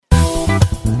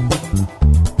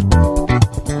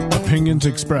opinions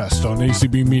expressed on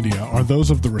ACB Media are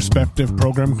those of the respective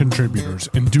program contributors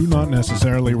and do not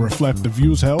necessarily reflect the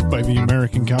views held by the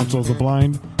American Council of the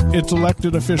Blind, its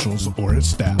elected officials, or its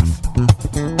staff.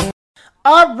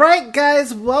 All right,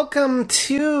 guys, welcome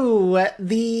to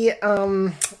the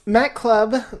Mac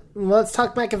Club Let's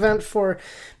Talk Mac event for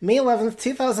May 11th,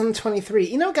 2023.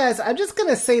 You know, guys, I'm just going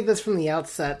to say this from the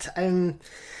outset. I'm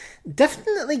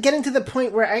definitely getting to the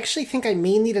point where I actually think I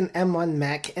may need an M1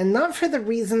 Mac, and not for the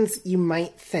reasons you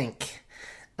might think.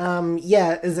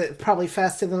 Is it probably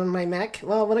faster than on my Mac?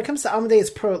 Well, when it comes to Amadeus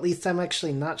Pro, at least, I'm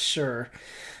actually not sure.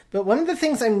 But one of the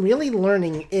things I'm really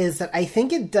learning is that I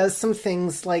think it does some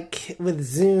things like with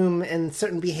Zoom and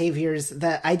certain behaviors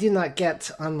that I do not get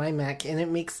on my Mac, and it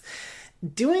makes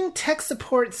doing tech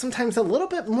support sometimes a little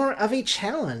bit more of a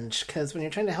challenge, because when you're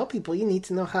trying to help people, you need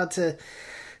to know how to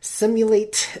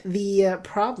simulate the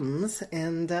problems,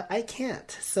 and I can't.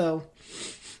 So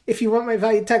if you want my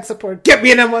valued tech support, get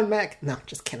me an M1 Mac. No,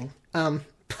 just kidding. All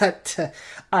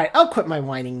right, I'll quit my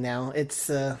whining now.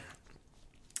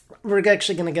 We're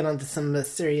actually going to get onto some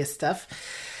serious stuff.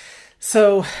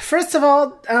 So, first of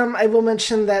all, I will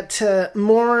mention that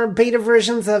more beta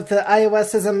versions of the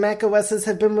iOSs and macOSs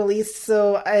have been released,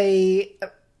 so I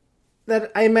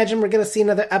imagine we're going to see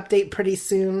another update pretty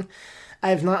soon.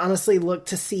 I've not honestly looked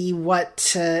to see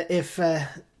if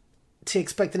to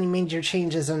expect any major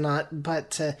changes or not,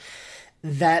 but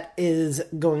that is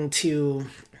going to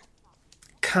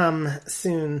come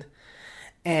soon.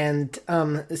 And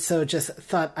so just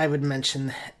thought I would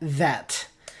mention that.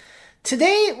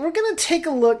 Today, we're going to take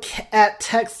a look at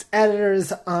text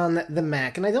editors on the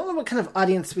Mac. And I don't know what kind of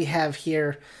audience we have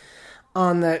here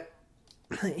on the...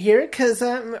 word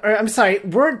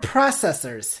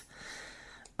processors.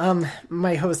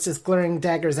 My host is glaring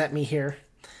daggers at me here.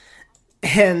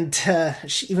 And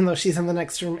even though she's in the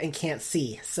next room and can't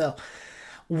see. So,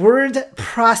 word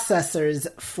processors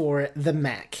for the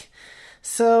Mac.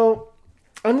 So,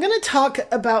 I'm going to talk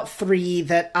about three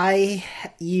that I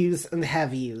use and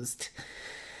have used.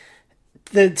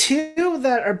 The two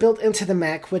that are built into the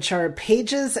Mac, which are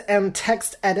Pages and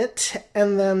Text Edit,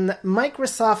 and then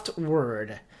Microsoft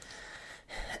Word.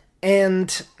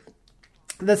 And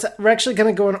we're actually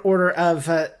going to go in order of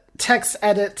Text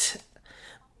Edit,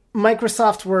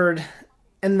 Microsoft Word,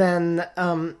 and then,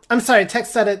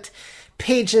 Text Edit,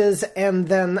 Pages, and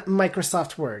then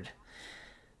Microsoft Word.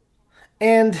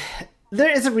 And there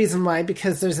is a reason why,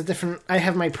 because I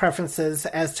have my preferences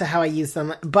as to how I use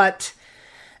them, but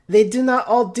they do not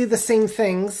all do the same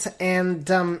things, and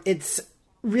it's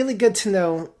really good to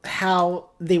know how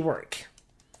they work.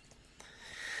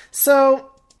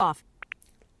 So, off.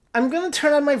 I'm going to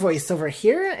turn on my voiceover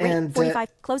here, and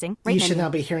 45, closing, you should now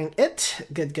be hearing it.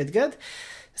 Good.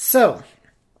 So,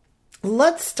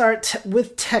 let's start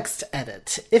with Text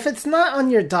Edit. If it's not on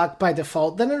your dock by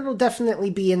default, then it'll definitely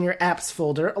be in your apps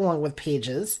folder along with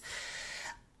Pages.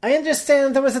 I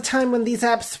understand there was a time when these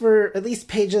apps were, at least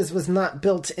Pages was not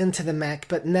built into the Mac,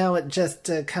 but now it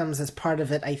just comes as part of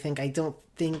it, I think. I don't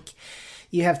think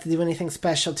you have to do anything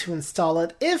special to install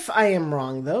it. If I am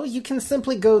wrong, though, you can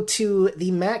simply go to the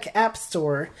Mac App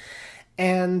Store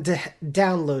and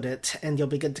download it, and you'll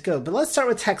be good to go. But let's start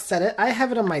with Text Edit. I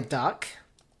have it on my dock.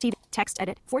 Text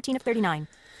Edit, 14 of 39.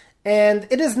 And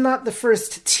it is not the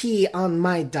first T on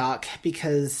my dock,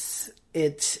 because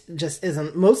it just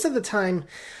isn't. Most of the time,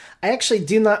 I actually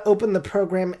do not open the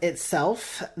program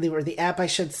itself, or the app, I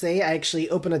should say. I actually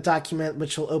open a document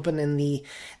which will open in the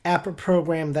app or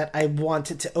program that I want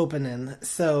it to open in.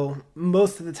 So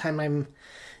most of the time, I'm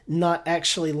not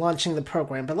actually launching the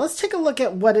program. But let's take a look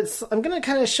at I'm going to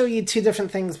kind of show you two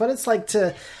different things. What it's like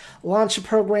to launch a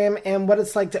program and what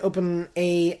it's like to open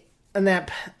an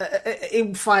app,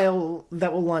 a file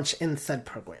that will launch in said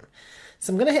program.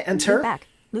 So I'm going to hit enter.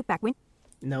 Loop back.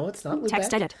 No, it's not loop Text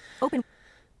back. Edit, open.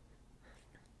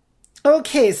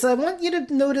 Okay, so I want you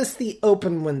to notice the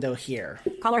open window here.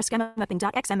 Color schema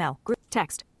mapping.xml. Group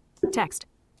text.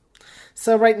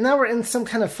 So right now we're in some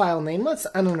kind of file name. Let's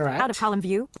uninteract. Out of column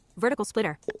view. Vertical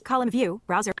splitter. Column view.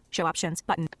 Browser. Show options.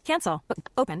 Button. Cancel.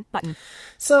 Open. Button.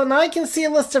 So now I can see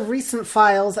a list of recent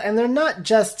files, and they're not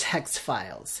just text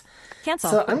files.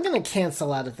 Cancel. So I'm going to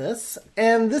cancel out of this.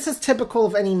 And this is typical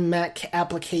of any Mac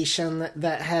application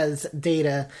that has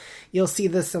data. You'll see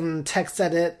this in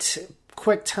TextEdit,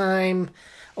 QuickTime,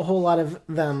 a whole lot of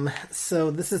them.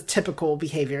 So this is typical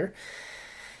behavior.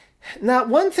 Now,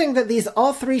 one thing that these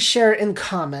all three share in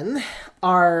common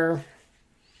are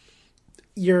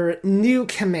your new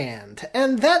command,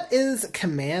 and that is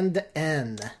Command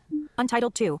N.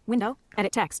 Untitled 2, window,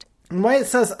 edit text. And why it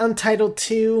says Untitled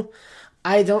 2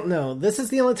 I don't know. This is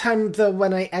the only time, though,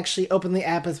 when I actually open the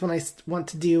app is when I want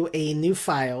to do a new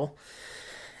file.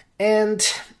 And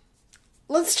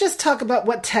let's just talk about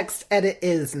what text edit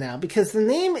is now, because the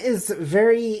name is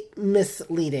very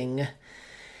misleading.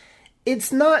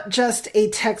 It's not just a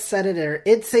text editor,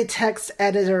 it's a text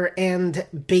editor and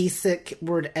basic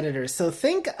word editor. So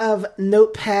think of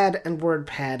Notepad and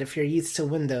WordPad if you're used to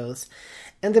Windows,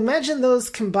 and imagine those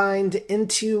combined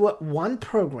into one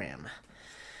program.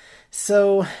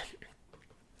 So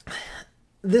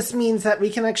this means that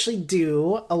we can actually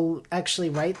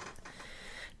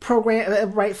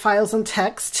write files in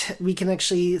text. We can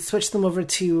actually switch them over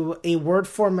to a Word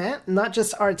format, not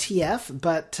just RTF,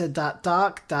 but to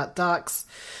 .doc, .docs.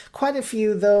 Quite a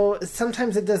few, though.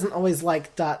 Sometimes it doesn't always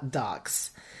like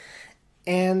 .docs.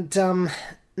 And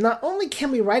not only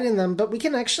can we write in them, but we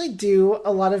can actually do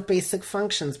a lot of basic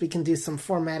functions. We can do some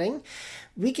formatting.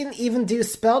 We can even do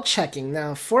spell checking.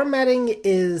 Now, formatting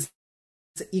is...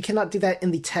 you cannot do that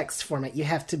in the text format. You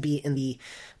have to be in the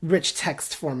rich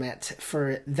text format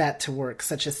for that to work,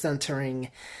 such as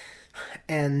centering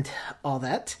and all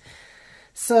that.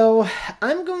 So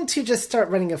I'm going to just start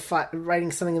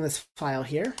writing something in this file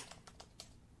here.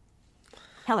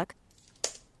 Hello.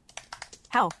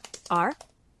 How are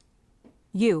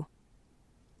you?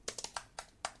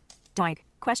 Doing?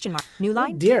 Question mark. New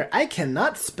line? Oh dear, I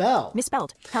cannot spell.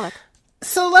 Misspelled. Hello.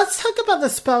 So let's talk about the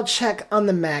spell check on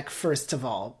the Mac first of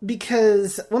all,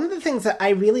 because one of the things that I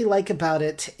really like about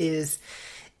it is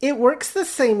it works the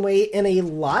same way in a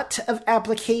lot of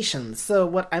applications. So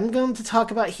what I'm going to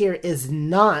talk about here is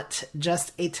not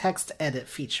just a text edit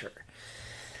feature.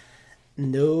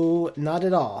 No, not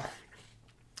at all.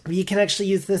 You can actually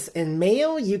use this in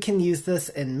Mail. You can use this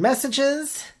in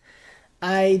Messages.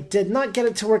 I did not get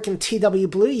it to work in TW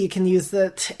Blue. You can use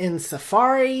it in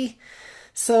Safari.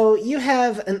 So you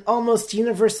have an almost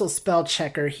universal spell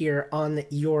checker here on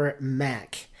your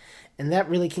Mac. And that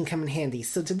really can come in handy.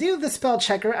 So to do the spell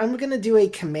checker, I'm going to do a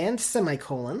command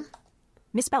semicolon.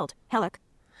 Misspelled. Hello.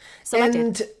 Selected.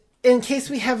 And in case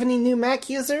we have any new Mac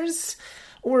users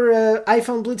or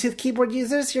iPhone Bluetooth keyboard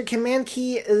users, your command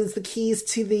key is the keys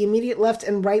to the immediate left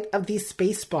and right of the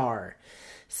space bar.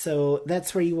 So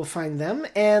that's where you will find them.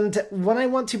 And when I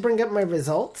want to bring up my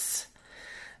results,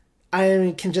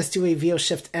 I can just do a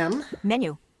VO-Shift-M.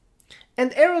 Menu.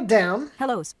 And arrow down.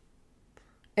 Hellos.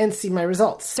 And see my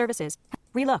results. Services.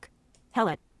 Relook.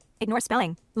 Hello. Ignore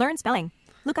spelling. Learn spelling.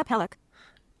 Look up hello.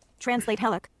 Translate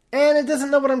hello. And it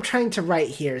doesn't know what I'm trying to write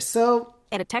here, so...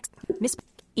 edit text.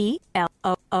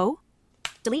 E-L-O-O.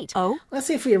 Delete. O. Let's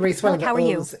see if we erase one of the How are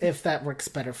you? O's, if that works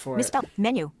better for it. Misspelled.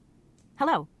 Menu.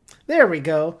 Hello. There we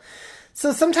go.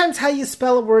 So sometimes how you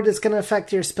spell a word is going to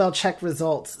affect your spell check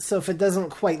results. So if it doesn't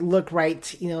quite look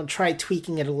right, try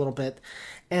tweaking it a little bit.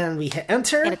 And we hit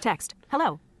enter. Edit text.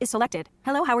 Hello is selected.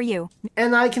 Hello, how are you?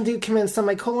 And I can do command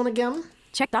semicolon again.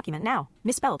 Check document now.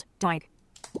 Misspelled. Doing.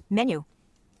 Menu.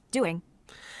 Doing.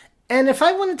 And if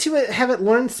I wanted to have it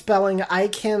learn spelling, I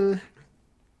can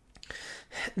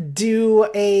do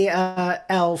a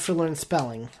L for learn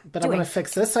spelling. But I'm going to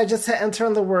fix this. So I just hit enter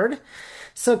on the word.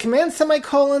 So command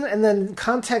semicolon and then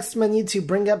context menu to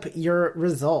bring up your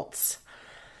results.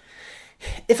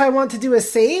 If I want to do a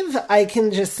save, I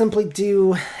can just simply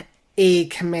do a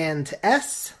command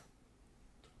S.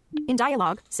 In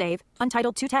dialog, save,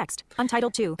 untitled to text,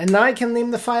 untitled to. And now I can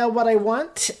name the file what I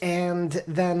want, and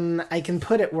then I can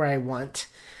put it where I want.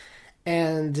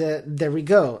 And there we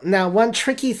go. Now, one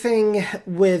tricky thing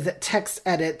with text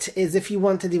edit is if you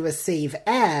want to do a save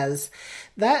as,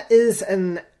 that is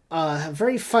a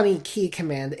very funny key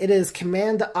command. It is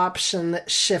Command Option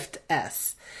Shift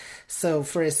S. So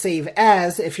for a save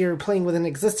as, if you're playing with an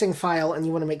existing file and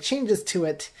you want to make changes to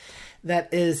it,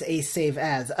 that is a save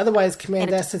as. Otherwise,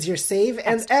 Command S is your save.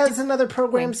 And as in other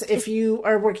programs, if you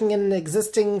are working in an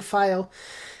existing file,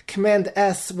 Command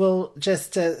S will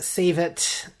just save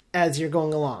it as you're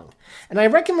going along. And I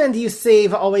recommend you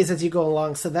save always as you go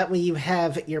along, so that way you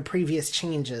have your previous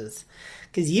changes.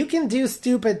 Because you can do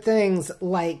stupid things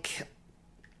like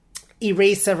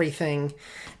erase everything.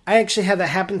 I actually had that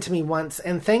happen to me once,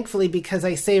 and thankfully, because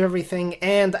I save everything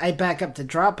and I back up to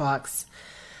Dropbox,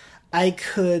 I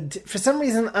could, for some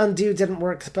reason, undo didn't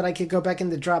work, but I could go back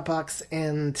into Dropbox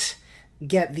and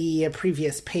get the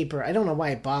previous paper. I don't know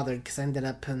why I bothered, because I ended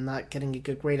up not getting a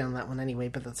good grade on that one anyway,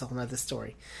 but that's a whole other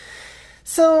story.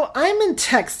 So I'm in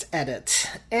text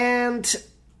edit, and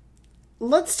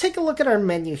let's take a look at our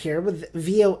menu here with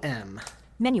VOM.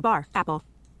 Menu bar, Apple.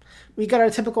 We got our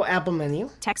typical Apple menu.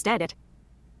 Text edit.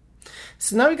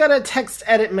 So now we got a text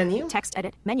edit menu. Text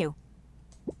edit menu.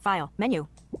 File. Menu.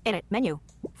 Edit. Menu.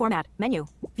 Format. Menu.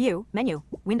 View. Menu.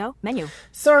 Window. Menu.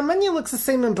 So our menu looks the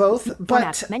same in both, but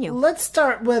Format menu. let's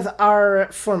start with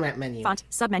our format menu. Font.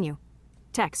 Submenu.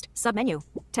 Text. Submenu.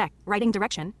 Tech. Writing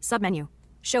direction. Submenu.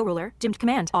 Show ruler. Dimmed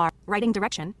command. R. Writing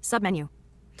direction. Submenu.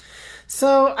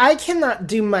 So I cannot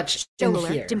do much Show in ruler.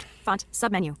 here. Dimmed font.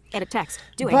 Submenu. Edit text.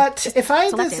 Doing. But if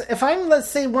Selected. if I'm, let's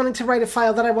say, wanting to write a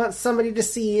file that I want somebody to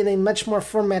see in a much more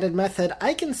formatted method,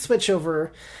 I can switch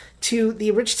over to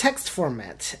the rich text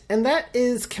format, and that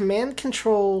is Command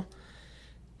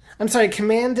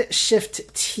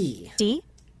Shift T. D.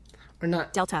 Or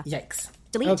not Delta. Yikes.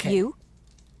 Delete. Okay. U.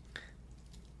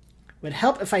 Would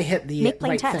help if I hit the Make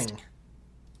plain right text. thing.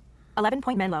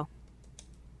 11-point Menlo.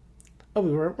 Oh,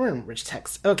 we're in rich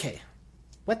text. Okay.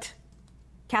 What?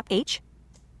 Cap H.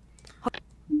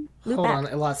 Loop Hold back. on,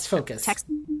 I lost focus.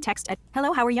 Text.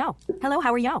 Hello, how are y'all? Hello,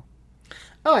 how are y'all?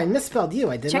 Oh, I misspelled you.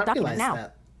 I did Check not document realize now.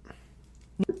 that.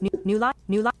 New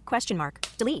lot, question mark.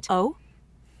 Delete. O.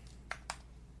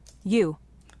 U.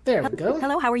 There we go.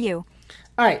 Hello, how are you?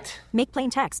 All right. Make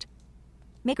plain text.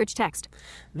 Make rich text.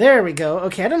 There we go.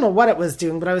 Okay, I don't know what it was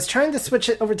doing, but I was trying to switch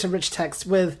it over to rich text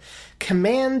with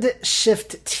Command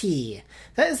Shift T.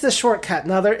 That is the shortcut.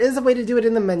 Now, there is a way to do it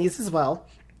in the menus as well.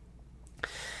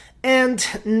 And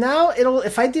now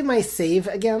if I do my save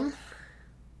again.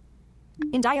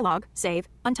 In dialog, save,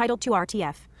 untitled to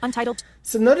RTF. Untitled.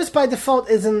 So notice by default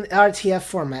is in RTF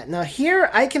format. Now here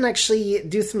I can actually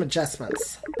do some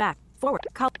adjustments. Back. Forward.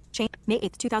 Change. May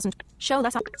 8th, 2000. Show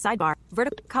less. Sidebar.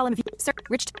 Vertical. Column view.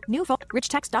 Rich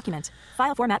text document.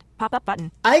 File format. Pop-up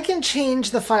button. I can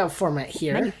change the file format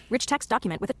here. Menu. Rich text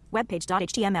document with a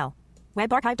webpage.html.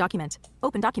 Web archive document.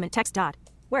 Open document text dot.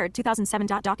 Word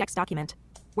 2007.docx document.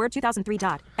 Word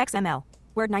 2003.xml.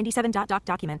 Word 97.doc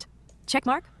document.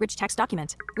 Checkmark. Rich text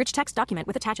document. Rich text document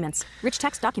with attachments. Rich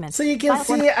text document. So you can File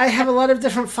see format. I have a lot of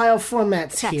different file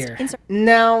formats Text. here. Insert.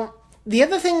 Now, the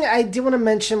other thing I do want to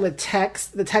mention with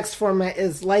text, the text format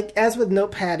is like, as with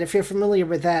Notepad, if you're familiar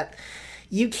with that,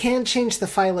 you can change the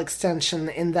file extension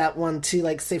in that one to,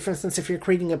 like, say, for instance, if you're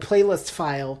creating a playlist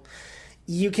file,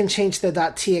 you can change the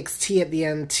 .txt at the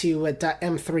end to a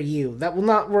 .m3u. That will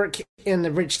not work in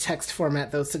the rich text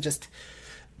format, though, so just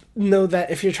know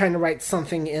that if you're trying to write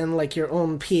something in, like, your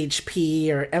own PHP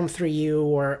or M3U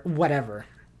or whatever.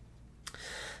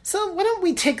 So why don't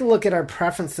we take a look at our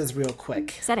preferences real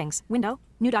quick. Settings. Window.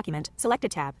 New document.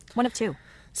 Selected tab. 1 of 2.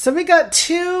 So we got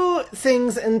two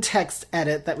things in text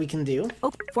edit that we can do.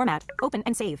 Format. Open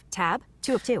and save. Tab.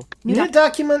 2 of 2. New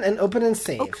document and open and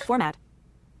save. Format.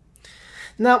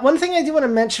 Now, one thing I do want to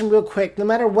mention real quick, no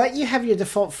matter what you have your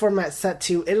default format set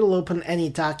to, it'll open any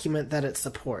document that it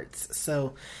supports.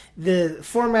 So the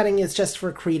formatting is just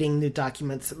for creating new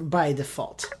documents by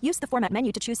default. Use the format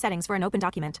menu to choose settings for an open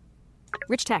document.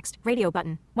 Rich text. Radio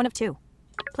button. 1 of 2.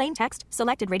 Plain text.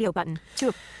 Selected radio button. 2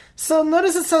 of... So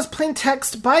notice it says plain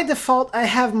text. By default, I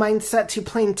have mine set to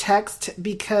plain text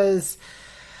because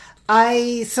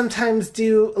I sometimes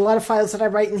do a lot of files that I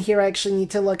write in here I actually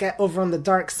need to look at over on the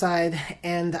dark side,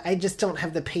 and I just don't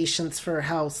have the patience for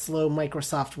how slow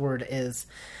Microsoft Word is.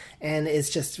 And it's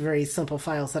just very simple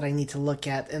files that I need to look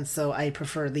at, and so I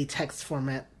prefer the text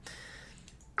format.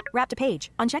 Wrap to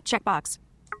page. Unchecked checkbox.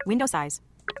 Window size.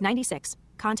 96.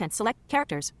 Content select.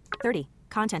 Characters. 30.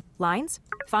 Content. Lines.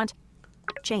 Font.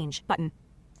 Change. Button.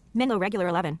 Menlo regular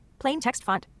 11. Plain text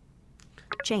font.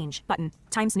 Change. Button.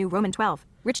 Times New Roman 12.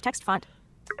 Rich text font.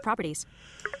 Properties.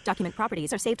 Document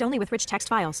properties are saved only with rich text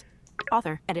files.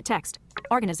 Author. Edit text.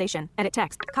 Organization. Edit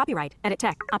text. Copyright. Edit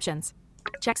text. Options.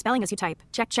 Check spelling as you type.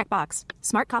 Check checkbox.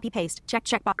 Smart copy paste. Check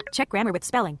checkbox. Check grammar with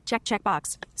spelling. Check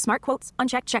checkbox. Smart quotes.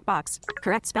 Uncheck checkbox.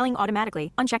 Correct spelling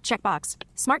automatically. Uncheck checkbox.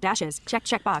 Smart dashes. Check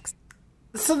checkbox.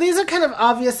 So these are kind of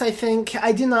obvious, I think.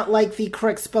 I do not like the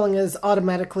correct spelling as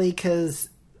automatically because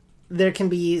there can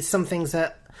be some things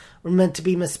that were meant to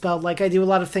be misspelled. Like I do a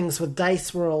lot of things with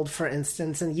Dice World, for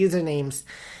instance, and usernames,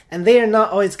 and they are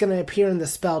not always going to appear in the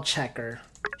spell checker.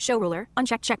 Show ruler.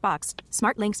 Uncheck checkbox.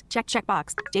 Smart links. Check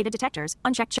checkbox. Data detectors.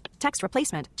 Uncheck text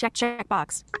replacement. Check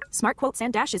checkbox. Smart quotes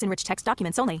and dashes in rich text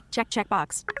documents only. Check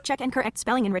checkbox. Check incorrect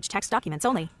spelling in rich text documents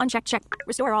only. Uncheck check.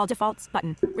 Restore all defaults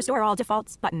button. Restore all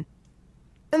defaults button.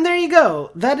 And there you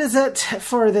go. That is it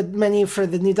for the menu for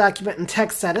the new document and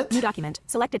text edit. New document.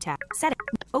 Selected tab. Setting.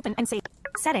 Open and save.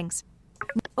 Settings.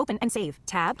 Open and save.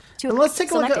 Tab. 2. And let's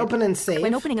take a look at Selected. open and save.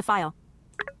 When opening a file.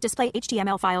 Display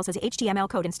HTML files as HTML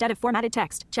code instead of formatted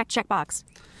text. Check checkbox.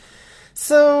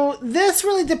 So this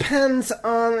really depends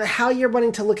on how you're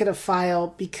wanting to look at a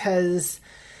file, because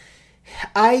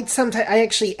I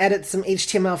actually edit some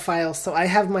HTML files, so I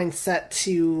have mine set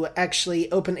to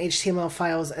actually open HTML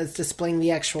files as displaying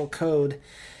the actual code.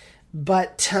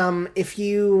 But if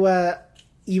you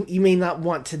may not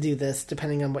want to do this,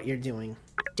 depending on what you're doing.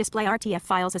 Display RTF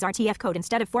files as RTF code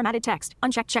instead of formatted text.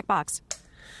 Unchecked checkbox.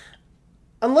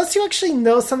 Unless you actually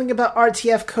know something about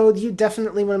RTF code, you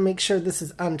definitely want to make sure this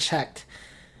is unchecked.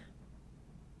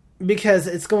 Because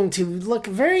it's going to look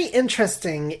very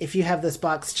interesting if you have this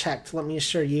box checked, let me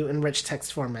assure you, in rich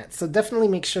text format. So definitely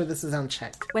make sure this is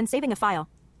unchecked. When saving a file,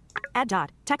 add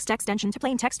text extension to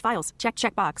plain text files.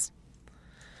 Checkbox.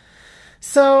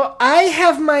 So I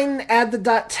have mine add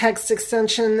the .text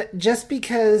extension just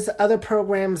because other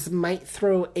programs might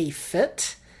throw a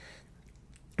fit.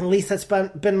 At least that's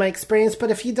been my experience. But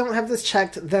if you don't have this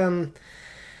checked, then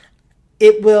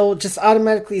it will just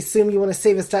automatically assume you want to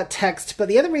save as .text. But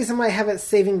the other reason why I have it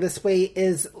saving this way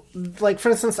is, like,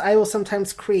 for instance, I will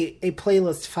sometimes create a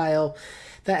playlist file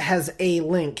that has a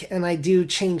link, and I do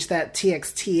change that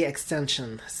txt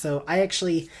extension. So I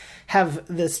actually have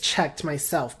this checked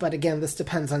myself. But again, this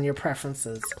depends on your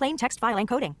preferences. Plain text file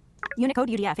encoding. Unicode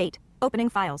UTF-8. Opening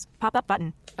files. Pop-up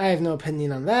button. I have no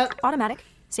opinion on that. Automatic.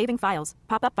 Saving files.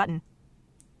 Pop-up button.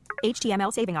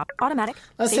 HTML saving automatic.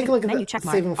 Let's take a look at the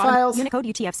saving files. Unicode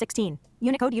UTF-16.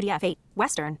 Unicode UTF-8.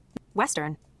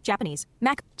 Western. Japanese.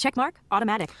 Mac. Checkmark.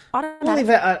 Automatic. We'll leave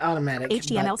it at automatic.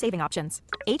 HTML saving options.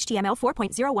 HTML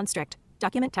 4.01 strict.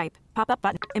 Document type. Pop-up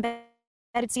button.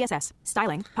 Embedded CSS.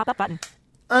 Styling. Pop-up button.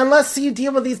 Unless you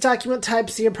deal with these document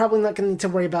types, you're probably not going to need to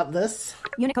worry about this.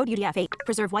 Unicode UTF-8.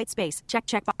 Preserve white space.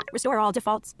 Checkbox. Restore all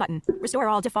defaults button. Restore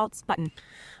all defaults button.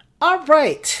 All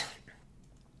right.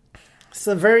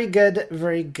 So very good,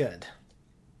 very good.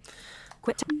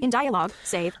 Quit in dialogue.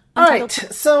 Save. All right.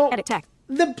 So edit text.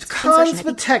 The cons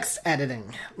with text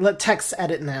editing. Let text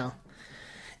edit now.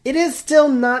 It is still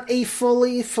not a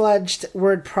fully fledged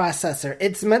word processor.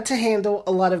 It's meant to handle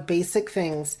a lot of basic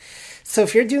things. So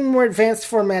if you're doing more advanced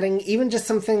formatting, even just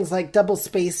some things like double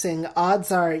spacing,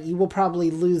 odds are you will probably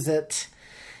lose it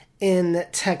in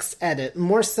text edit.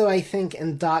 More so, I think,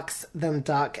 in docs than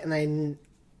doc, and I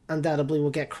undoubtedly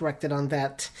will get corrected on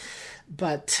that.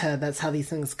 But that's how these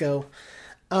things go.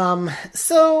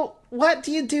 So what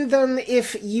do you do then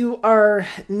if you are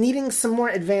needing some more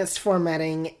advanced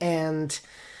formatting and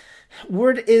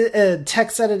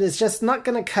text edit is just not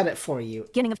going to cut it for you?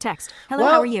 Beginning of text. Hello,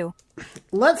 how are you?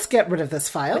 Let's get rid of this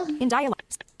file. In dialogue.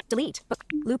 Delete.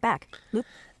 Loop back. Loop.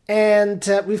 And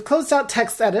we've closed out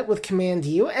text edit with Command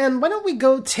U. And why don't we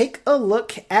go take a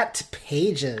look at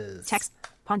Pages? Text.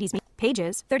 Pondi's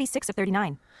Pages 36 of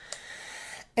 39.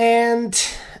 And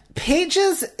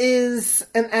Pages is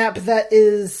an app that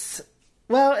is,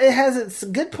 well, it has its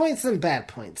good points and bad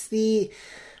points. The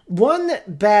one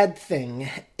bad thing,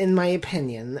 in my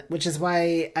opinion, which is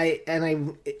why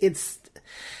it's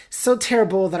so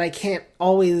terrible that I can't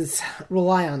always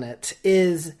rely on it,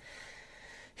 is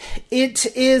it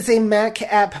is a Mac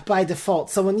app by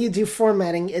default. So when you do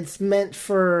formatting, it's meant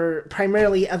for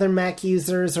primarily other Mac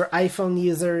users or iPhone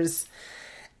users.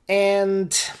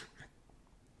 And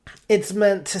it's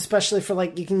meant especially for,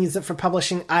 like, you can use it for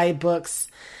publishing iBooks.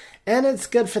 And it's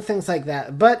good for things like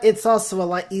that. But it's also a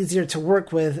lot easier to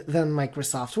work with than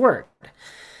Microsoft Word.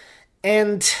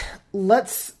 And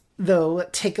let's, though,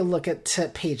 take a look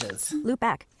at Pages. Loop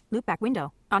back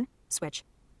window. On. Switch.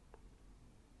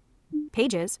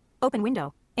 Pages. Open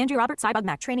window. Andrew Robert Cybug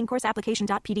Mac Training Course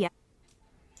Application.pdf.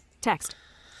 Text.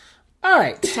 All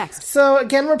right. Text. So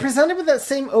again, we're presented with that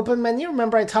same open menu.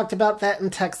 Remember I talked about that in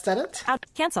text edit? Out.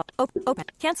 Cancel. Open.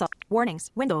 Cancel.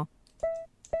 Warnings. Window.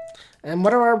 And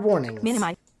what are our warnings?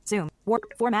 Minimize. Zoom.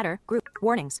 Formatter. Group.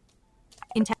 Warnings.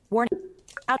 Warning.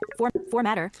 Out.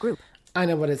 Formatter. Group. I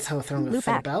know what it's throwing a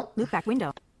fit about. Loop back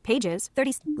window. Pages.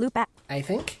 30. Loop back. I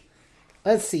think.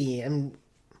 Let's see.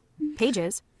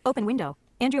 Pages. Open window.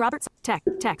 Andrew Roberts.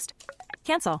 Text.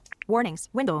 Cancel. Warnings.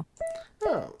 Window.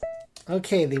 Oh.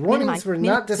 Okay, the warnings were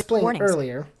not displaying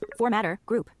earlier. Formatter.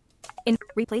 Group. In.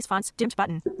 Replace fonts. Dimmed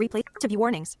button. Replace. To view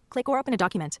warnings. Click or open a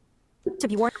document. To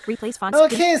view replace fonts.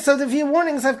 Okay, so to view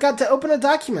warnings, I've got to open a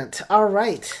document. All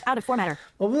right. Out of formatter.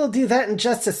 Well, we'll do that in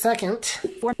just a second.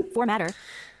 Formatter.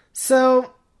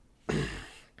 So,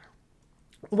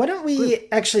 why don't we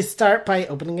actually start by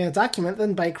opening a document,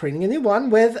 then by creating a new one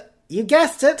with, you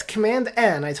guessed it, Command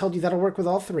N. I told you that'll work with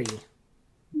all three.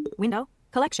 Window.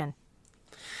 Collection.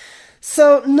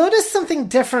 So, notice something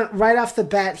different right off the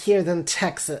bat here than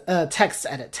text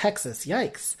edit. Texas,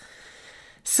 yikes.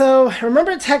 So,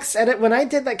 remember text edit, when I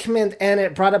did that Command N,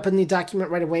 it brought up a new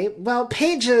document right away? Well,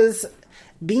 Pages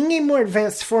being a more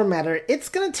advanced formatter, it's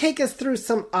going to take us through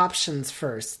some options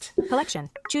first. Collection.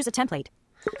 Choose a template.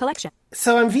 Collection.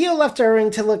 So I'm VO left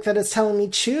arrowing to look that it's telling me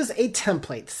choose a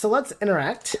template. So let's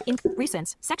interact. In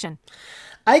recents section.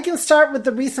 I can start with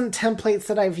the recent templates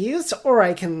that I've used, or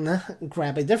I can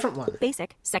grab a different one.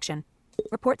 Basic section.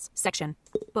 Reports section.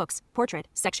 Books. Portrait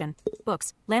section.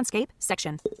 Books. Landscape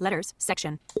section. Letters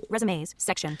section. Resumes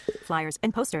section. Flyers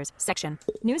and posters section.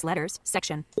 Newsletters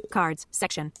section. Cards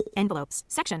section. Envelopes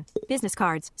section. Business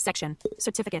cards section.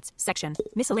 Certificates section.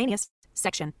 Miscellaneous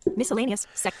section. Miscellaneous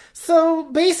section. So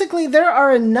basically there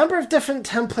are a number of different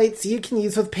templates you can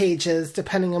use with Pages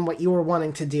depending on what you were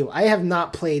wanting to do. I have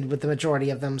not played with the majority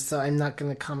of them, so I'm not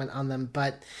going to comment on them,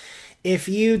 but if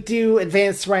you do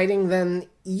advanced writing, then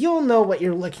you'll know what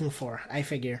you're looking for, I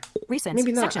figure. Recent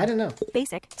Maybe not, section. I don't know.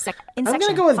 Basic I'm going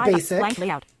to go with basic. Blank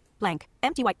layout. Blank.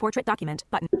 Empty white portrait document.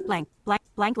 Button. Blank. Blank.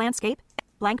 Blank landscape.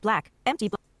 Blank black. Empty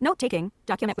note taking.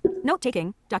 Document. Note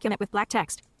taking. Document with black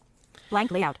text. Blank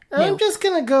layout. I'm just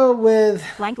going to go with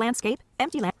blank landscape.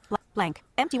 Empty blank.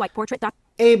 Empty white portrait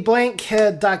a blank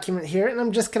document here, and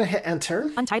I'm just going to hit enter.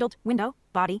 Untitled window.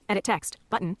 Body. Edit text.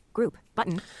 Button. Group.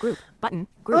 Button. Group. Button.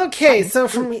 Group. Okay, button, so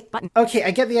from group, button. Okay, I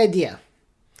get the idea.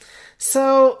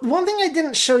 So one thing I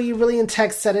didn't show you really in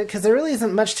text edit, because there really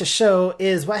isn't much to show,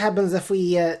 is what happens if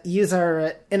we use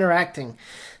our interacting.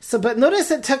 So, but notice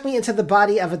it took me into the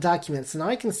body of a document. So now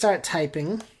I can start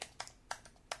typing.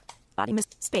 Body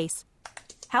space.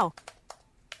 How?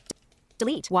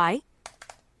 Delete. Y.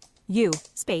 U.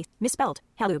 Space. Misspelled.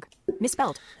 Helug.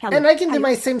 Misspelled. Helug. And I can do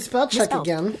my same spell check misspelled.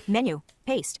 again. Menu.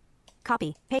 Paste.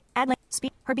 Copy. Paste. Add link.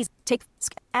 Speak. Herbie's. Take.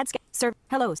 Add. Serve.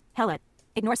 Hellos. Hellet.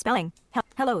 Ignore spelling.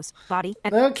 Hellos. Body.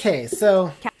 Okay,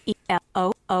 so.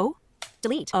 E-L-O-O.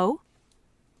 Delete. O.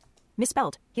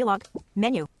 Misspelled. Helog.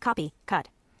 Menu. Copy. Cut.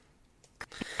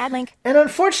 Add link. And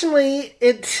unfortunately,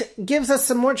 it gives us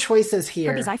some more choices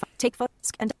here. Herbie's iPhone. Take photo.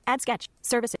 And add sketch.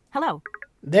 Service. Hello.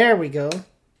 There we go.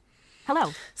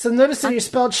 Hello. So notice that your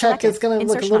spell check is going to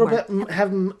look a little bit,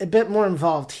 have a bit more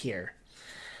involved here.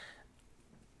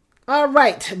 All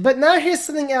right, but now here's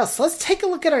something else. Let's take a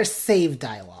look at our save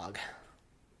dialog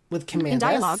with Command In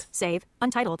dialog, S. save,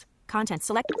 untitled, content,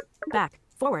 select, back,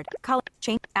 forward, column,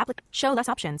 change, show less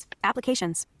options,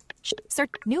 applications, search,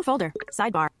 new folder,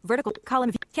 sidebar, vertical,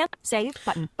 column, can't, save,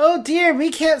 button. Oh dear, we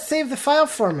can't save the file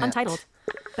format. Untitled,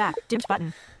 back, dimmed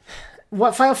button.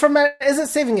 What file format is it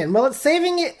saving in? Well, it's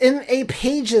saving it in a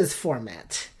Pages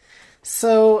format.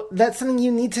 So that's something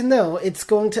you need to know. It's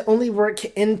going to only work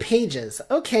in Pages.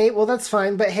 Okay, well that's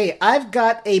fine, but hey, I've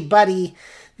got a buddy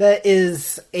that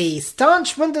is a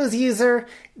staunch Windows user.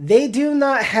 They do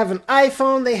not have an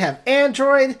iPhone, they have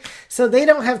Android, so they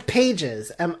don't have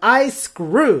Pages. Am I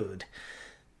screwed?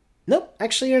 Nope,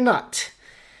 actually you're not.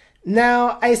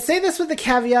 Now, I say this with the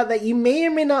caveat that you may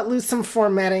or may not lose some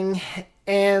formatting,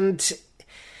 and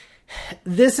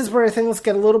this is where things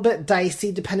get a little bit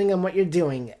dicey depending on what you're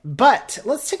doing. But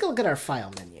let's take a look at our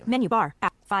file menu. Menu bar,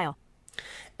 app, file.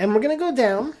 And we're going to go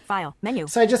down. File, menu.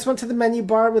 So I just went to the menu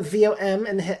bar with VOM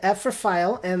and hit F for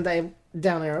file, and I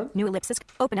down arrowed. New ellipsis,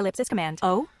 open ellipsis command.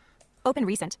 O. Open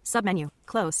recent, submenu,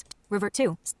 close, revert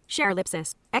to, share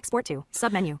ellipsis, export to,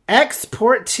 submenu.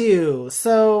 Export to.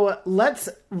 So let's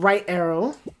right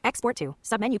arrow. Export to,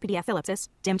 submenu PDF ellipsis,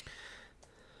 dimmed.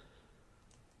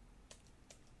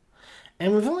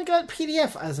 And we've only got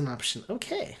PDF as an option.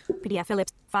 Okay. PDF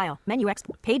ellipse, file, menu X,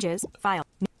 pages, file,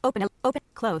 open,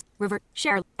 close, revert,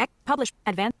 share, publish,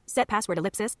 advanced, set password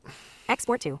ellipsis,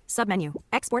 export to, submenu,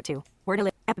 export to, word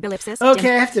ellipsis. Okay,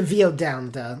 dimmed. I have to VO down,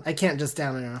 duh. I can't just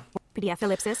down arrow. PDF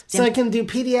ellipsis, dimmed. So I can do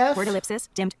PDF, Word ellipsis,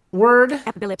 dimmed. Word,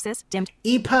 Ellipsis, dimmed.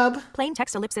 EPUB, Plain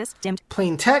text ellipsis, dimmed.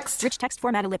 plain text, Rich text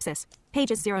format ellipsis.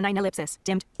 Pages 09 ellipsis,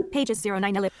 dimmed. Pages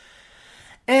 09 ellipsis.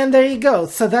 and there you go.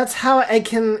 So that's how I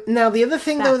can... Now, the other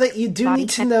thing, though, that you do Body need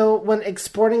to know when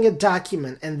exporting a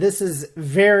document, and this is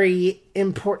very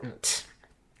important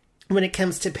when it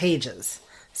comes to Pages.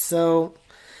 So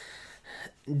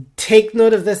take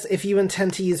note of this if you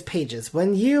intend to use Pages.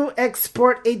 When you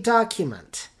export a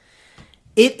document,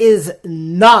 it is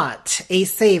not a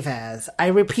save as. I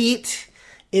repeat,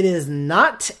 it is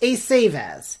not a save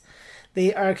as.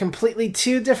 They are completely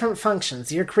two different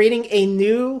functions. You're creating a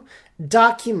new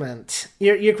document.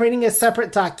 You're creating a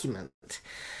separate document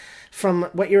from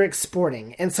what you're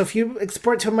exporting. And so if you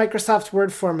export to a Microsoft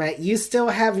Word format, you still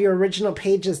have your original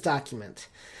Pages document.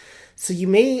 So you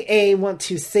may want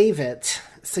to save it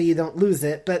so you don't lose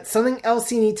it, but something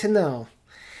else you need to know.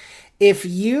 If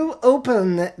you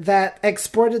open that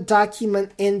exported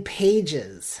document in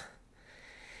Pages,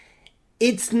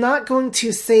 it's not going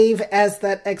to save as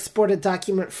that exported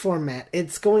document format.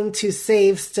 It's going to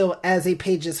save still as a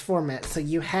Pages format. So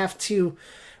you have to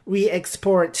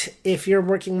re-export if you're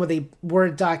working with a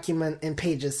Word document in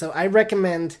Pages. So I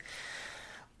recommend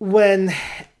when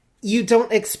you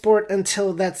don't export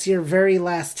until that's your very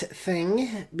last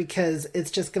thing, because it's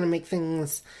just going to make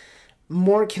things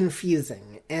more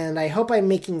confusing. And I hope I'm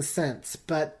making sense,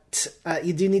 but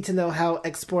you do need to know how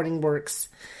exporting works.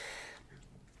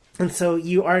 And so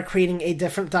you are creating a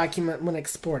different document when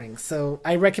exporting. So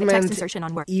I recommend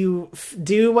you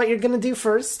do what you're going to do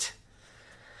first.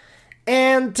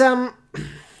 And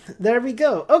there we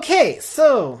go. Okay,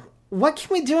 so what can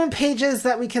we do in Pages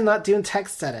that we cannot do in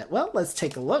TextEdit? Well, let's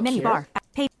take a look Menu here. bar.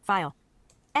 Page. File.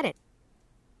 Edit.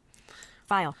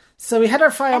 File. So we had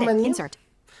our file Edit. menu. Insert.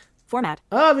 Format.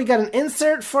 Oh, we got an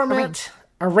insert, format,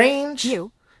 arrange,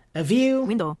 View. a view,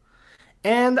 Window.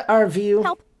 and our view.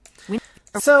 Help.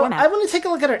 So format. I want to take a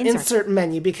look at our Insert. insert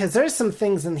menu because there's some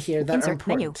things in here that are Insert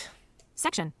important. menu.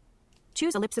 Section.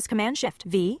 Choose ellipsis Command Shift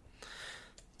V.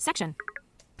 Section.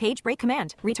 Page break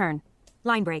command. Return.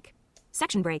 Line break.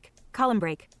 Section break. Column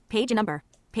break. Page number.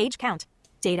 Page count.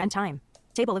 Date and time.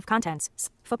 Table of contents.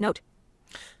 Footnote.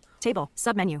 Table.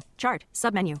 Submenu. Chart.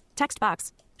 Submenu. Text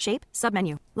box. Shape.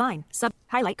 Submenu. Line. Sub.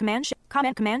 Highlight command shift.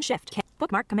 Comment command shift.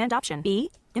 Bookmark command option. E.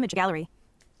 Image gallery.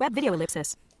 Web video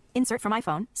ellipsis. Insert from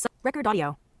iPhone. Record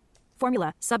audio.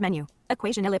 Formula. Submenu.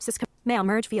 Equation ellipsis. Mail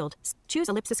merge field. Choose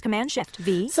ellipsis command shift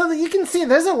V. So that you can see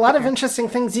there's a lot of interesting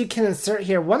things you can insert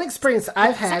here. One experience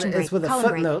I've had Section is break, with a column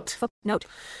break, footnote. Footnote.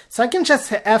 So I can just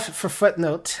hit F for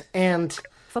footnote. And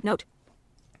Footnote.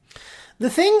 the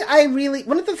thing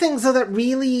one of the things though that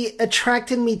really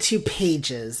attracted me to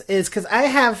Pages is because I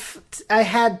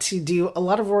had to do a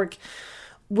lot of work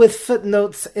with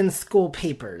footnotes in school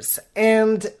papers.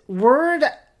 And Word,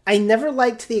 I never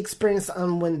liked the experience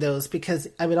on Windows because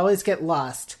I would always get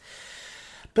lost.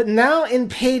 But now in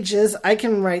Pages, I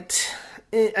can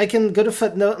go to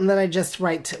footnote and then I just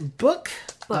write book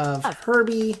of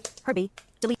Herbie. Herbie.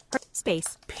 Delete.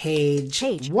 Space.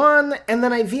 Page 1, and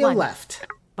then I VO left.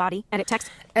 Body. Edit text.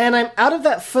 And I'm out of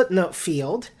that footnote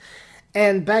field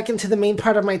and back into the main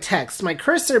part of my text. My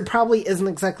cursor probably isn't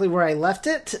exactly where I left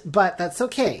it, but that's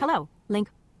okay. Hello. Link.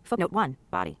 Footnote 1.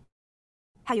 Body.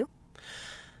 How you?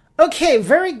 Okay,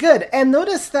 very good. And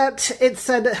notice that it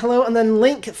said hello and then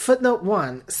link footnote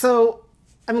 1. So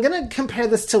I'm going to compare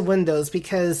this to Windows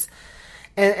because,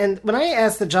 and when I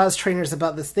asked the JAWS trainers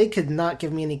about this, they could not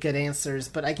give me any good answers,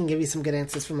 but I can give you some good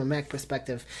answers from a Mac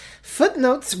perspective.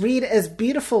 Footnotes read as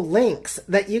beautiful links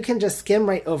that you can just skim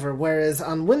right over, whereas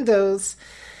on Windows,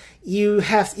 you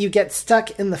get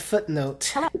stuck in the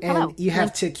footnote and you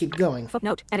have to keep going.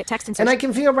 Footnote. Edit text insertion. And I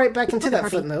can VO right back into Book of that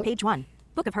Herbie, footnote. Page 1.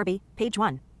 Book of Herbie. Page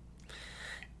 1.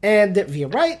 And VO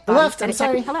right, left, I'm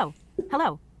sorry. Hello.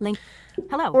 Hello. Link.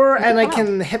 Hello. And I Hello.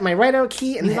 can hit my right arrow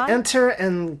key and New hit line? enter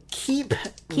and keep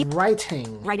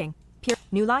writing. Writing.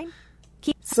 New line.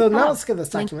 Keep. So now Hello. let's get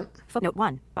this Link. document. Footnote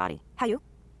 1. Body. How you?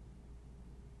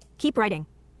 Keep writing.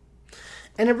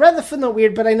 And it read the footnote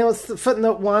weird, but I know it's the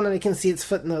footnote 1 and I can see it's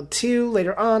footnote 2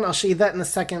 later on. I'll show you that in a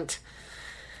second.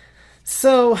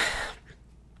 So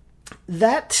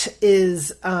that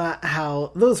is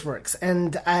how those works.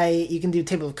 And you can do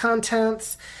table of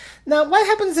contents. Now, what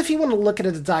happens if you want to look at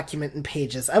a document in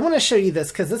Pages? I want to show you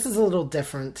this because this is a little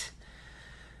different.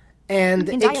 And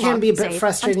it can be a bit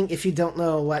frustrating if you don't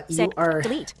know what you are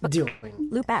doing.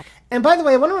 Loop back. And by the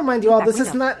way, I want to remind you all, this is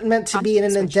window. not meant to be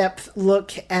an in-depth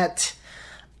look at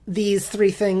these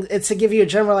three things. It's to give you a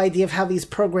general idea of how these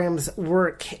programs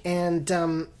work. And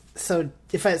so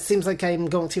if it seems like I'm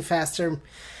going too fast or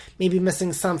maybe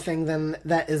missing something, then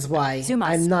that is why.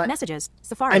 I'm not. Messages.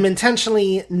 Safari. I'm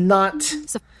intentionally not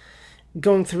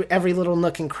going through every little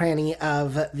nook and cranny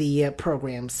of the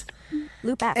programs.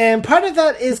 Loop back. And part of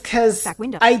that is because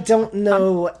window. I don't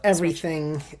know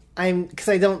everything. Because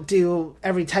I don't do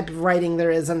every type of writing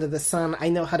there is under the sun. I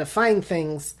know how to find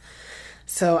things.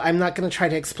 So I'm not going to try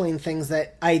to explain things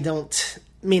that I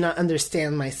may not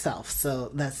understand myself.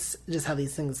 So that's just how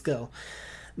these things go.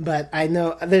 But I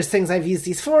know there's things I've used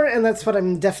these for, and that's what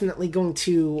I'm definitely going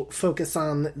to focus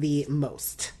on the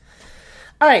most.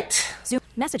 All right. Zoom.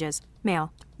 Messages.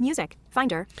 Mail. Music.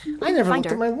 Finder. I never Finder.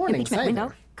 looked at my warnings Impeachment either.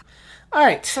 window. All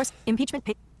right. Source. Impeachment.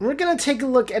 We're going to take a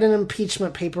look at an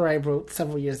impeachment paper I wrote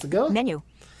several years ago. Menu.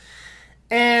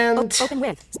 And Open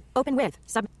with. Open with.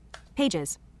 Sub.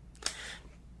 Pages.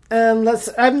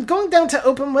 I'm going down to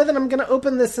open with, and I'm going to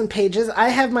open this in Pages. I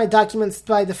have my documents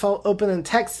by default open in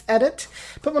TextEdit,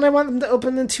 but when I want them to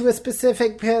open into a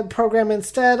specific program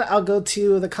instead, I'll go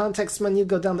to the context menu,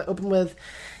 go down to open with,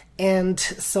 and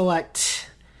select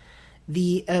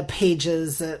the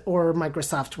Pages or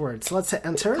Microsoft Word. So let's hit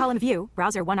enter. Column view,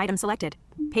 browser, one item selected.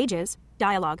 Pages,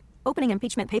 dialog, opening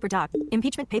impeachment paper doc,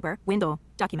 impeachment paper, window,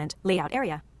 document, layout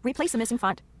area. Replace a missing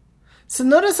font. So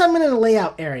notice I'm in a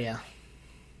layout area.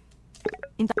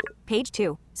 Page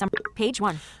 2, page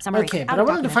 1, summary. Okay, but I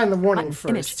wanted to find the warning button, first.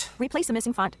 Image, replace a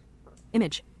missing font.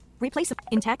 Image, replace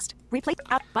in text, replace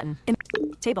out button,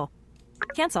 table,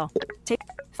 cancel,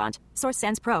 font, source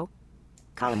sans pro.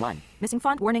 Column 1, missing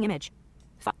font, warning image.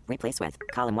 Replace with,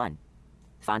 column 1.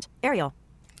 Font, Arial.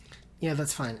 Yeah,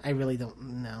 that's fine. I really don't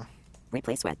know.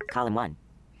 Replace with, column 1.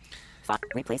 Font,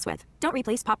 replace with, don't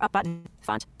replace pop-up button.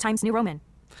 Font, Times New Roman.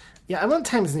 Yeah, I want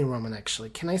Times New Roman,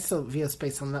 actually. Can I still view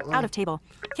space on that one? Out of table.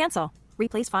 Cancel.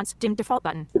 Replace fonts. Dim default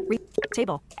button.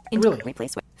 Table. Really?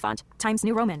 Replace with font. Times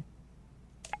New Roman.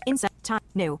 Insert. Time.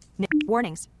 New.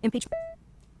 Warnings. Impeachment.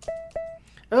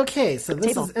 Okay, so this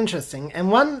Table. is interesting. And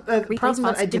one problem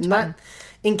that I did not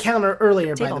encounter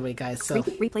earlier, by the way, guys. So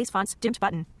replace fonts. Dimmed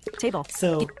button. Table.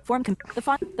 So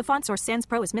the font source sans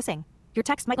pro is missing. Your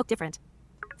text might look different.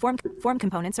 Form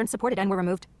components aren't supported and were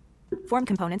removed. Form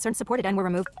components aren't supported and were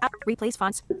removed. Replace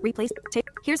fonts. Replace.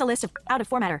 Here's a list of out of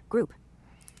formatter group.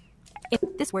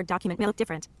 This Word document may look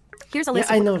different. Here's a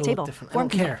list I of know it'll table. look different. I don't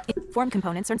care. Form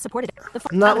components aren't supported.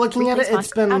 I'm not looking at it.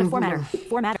 It's been out of formatter.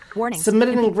 Formatter. Warnings.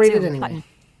 submitted and graded anyway.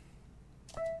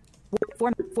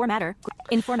 Formatter.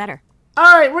 In formatter.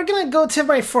 All right, we're going to go to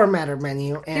my formatter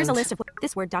menu. And here's a list of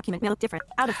this Word document may look different.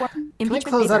 Out of form. Can I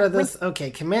close out of this?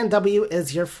 Okay, Command W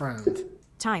is your friend.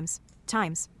 Times.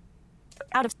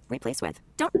 Out of replace with.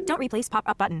 Don't replace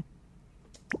pop-up button.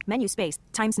 Menu space.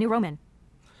 Times New Roman.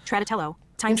 Tradatello.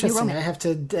 Times New Interesting. Roman. I have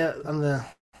to on the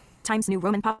Times New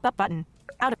Roman pop-up button.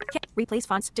 Out of replace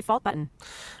fonts default button.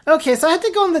 Okay, so I had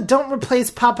to go on the don't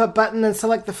replace pop-up button and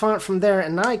select the font from there,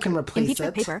 and now I can replace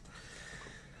Impeachment it. paper.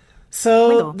 So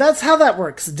Window. that's how that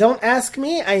works. Don't ask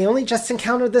me. I only just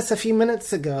encountered this a few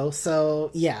minutes ago,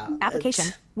 so yeah.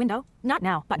 Application. Window. Not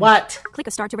now. Button. What? Click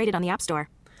a star to rate it on the App Store.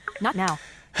 Not now.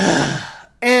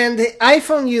 And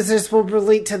iPhone users will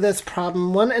relate to this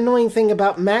problem. One annoying thing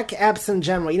about Mac apps in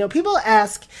general. You know, people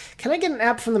ask, can I get an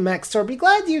app from the Mac Store? Be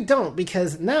glad you don't,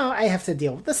 because now I have to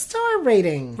deal with the star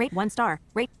rating. Rate 1 star.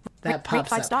 Rate That pops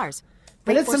 5 up. stars.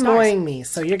 But Rate it's 4 annoying stars. me,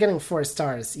 so you're getting 4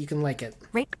 stars. You can like it.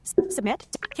 Rate. Submit.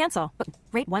 Cancel.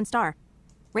 Rate 1 star.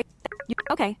 Rate.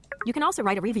 Okay. You can also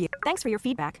write a review. Thanks for your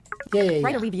feedback. Yeah.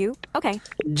 Write a review. Okay.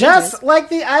 Just Pages. like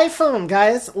the iPhone,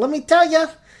 guys. Let me tell you.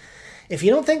 If you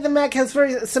don't think the Mac has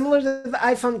very similar to the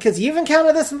iPhone, because you've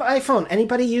encountered this with iPhone,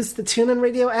 anybody use the TuneIn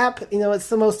Radio app? You know, it's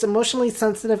the most emotionally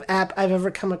sensitive app I've ever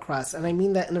come across. And I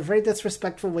mean that in a very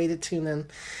disrespectful way to TuneIn.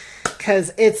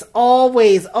 Because it's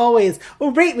always, oh,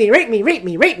 rate me.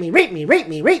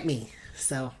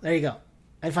 So, there you go.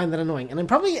 I find that annoying.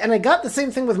 And I got the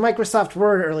same thing with Microsoft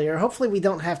Word earlier. Hopefully we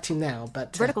don't have to now,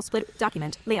 but... Vertical split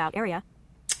document layout area.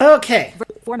 Okay.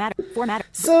 Formatter.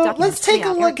 So document, let's take a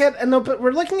layout look area. at an open...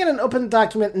 We're looking at an open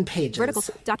document in Pages. Vertical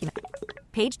document.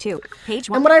 Page 2. Page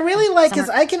 1. And what I really like is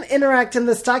Summary. I can interact in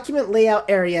this document layout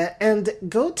area and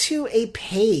go to a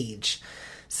page.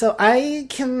 So I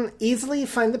can easily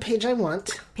find the page I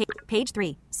want. Page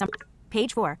 3.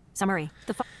 Page 4. Summary.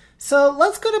 So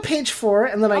let's go to page 4,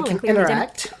 and then I Following can clearly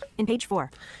interact. In page 4.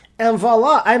 And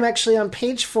voila, I'm actually on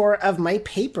page 4 of my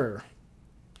paper.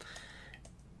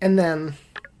 And then...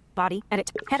 Body.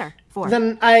 Edit. Header. 4.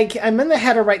 Then I'm in the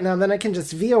header right now, and then I can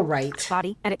just VO right.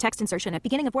 Body. Edit text insertion at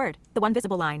beginning of word. The one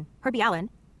visible line. Herbie Allen.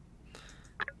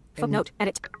 Footnote.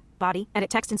 Edit. Body. Edit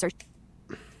text insertion.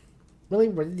 Really?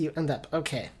 Where did you end up?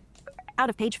 Okay. Out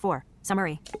of page 4.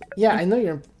 Summary. Yeah, I know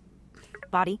you're...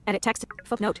 Body. Edit text.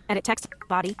 Footnote. Edit text.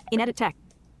 Body. In edit text.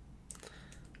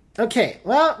 Okay,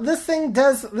 well, this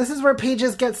is where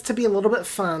Pages gets to be a little bit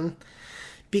fun,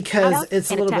 because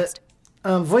it's a little bit...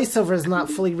 voiceover is not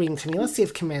fully reading to me. Let's see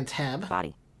if Command Tab.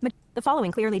 Body. The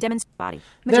following clearly demonstrates body.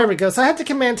 There we go. So I had to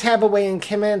Command Tab away and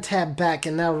Command Tab back,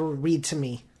 and now it'll read to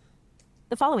me.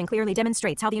 The following clearly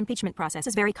demonstrates how the impeachment process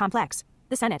is very complex.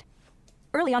 The Senate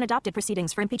early on adopted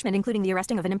proceedings for impeachment, including the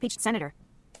arresting of an impeached senator,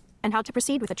 and how to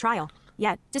proceed with a trial.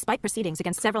 Yet, despite proceedings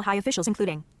against several high officials,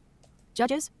 including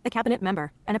judges, a cabinet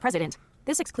member, and a president,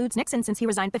 this excludes Nixon since he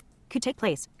resigned but could take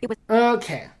place. It was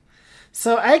Okay.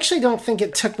 So I actually don't think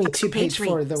it took me to page 3,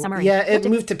 4, though. summary. Yeah, it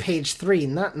moved to page 3.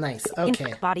 Not nice.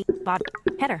 Okay. In body,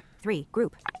 header, 3,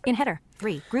 group. In header,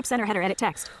 3, group center header, edit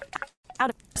text. Out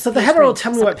of So the page header 3, will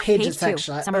tell me what page it's 2,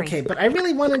 actually... summary. Okay, but I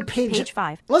really wanted Page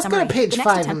 5. Let's summary. go to page The next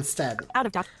 5 attempt. instead. Out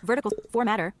of vertical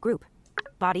formatter, group.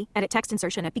 Body, edit text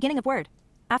insertion at beginning of word.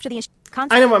 After the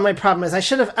I know what my problem is. I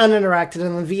should have uninteracted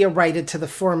and then via righted to the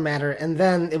formatter, and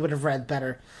then it would have read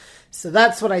better. So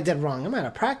that's what I did wrong. I'm out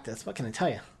of practice. What can I tell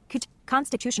you?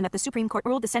 Constitution that the Supreme Court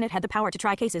ruled the Senate had the power to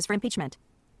try cases for impeachment.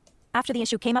 After the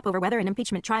issue came up over whether an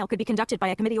impeachment trial could be conducted by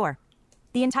a committee or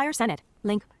the entire Senate.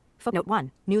 Link. Footnote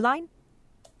 1. New line?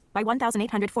 By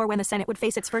 1804 when the Senate would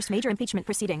face its first major impeachment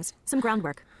proceedings. Some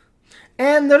groundwork.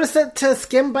 And notice that to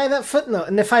skim by that footnote.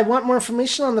 And if I want more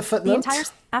information on the footnote...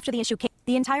 After the issue came...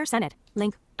 The entire Senate.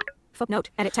 Link. Footnote.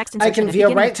 Edit text I insertion. can veer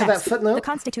right to that footnote. The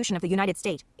Constitution of the United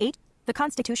States. 8. The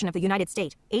Constitution of the United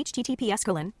States. HTTPS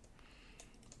colon.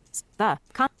 The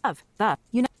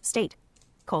United State.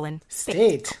 Colon.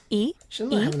 State. E.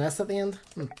 Shouldn't I have an S at the end?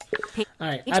 All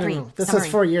right. I don't H3. know. This Summary.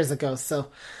 was 4 years ago, so...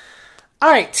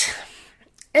 All right.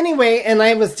 Anyway, and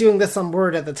I was doing this on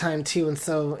Word at the time, too, and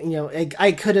so, you know,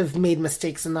 I could have made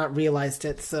mistakes and not realized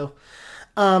it, so...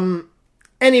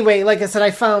 Anyway, like I said,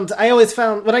 I always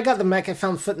found, when I got the Mac, I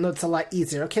found footnotes a lot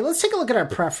easier. Okay, let's take a look at our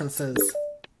preferences.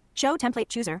 Show template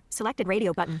chooser. Selected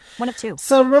radio button. 1 of 2.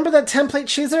 So remember that template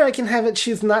chooser? I can have it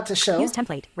choose not to show. Use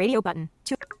template. Radio button.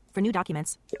 2. For new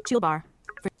documents. Toolbar.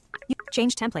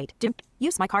 Change template.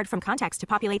 Use my card from contacts to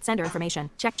populate sender information.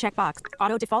 Check box.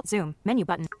 Auto default zoom. Menu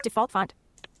button. Default font.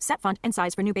 Set font and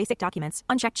size for new basic documents.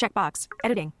 Uncheck checkbox.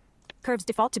 Editing. Curves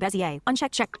default to Bezier.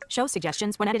 Uncheck check. Show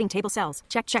suggestions when editing table cells.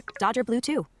 Check. Dodger Blue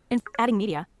 2. Adding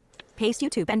media. Paste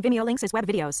YouTube and Vimeo links as web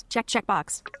videos. Check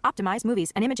box. Optimize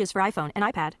movies and images for iPhone and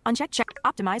iPad. Uncheck check.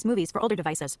 Optimize movies for older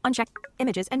devices. Uncheck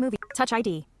images and movie. Touch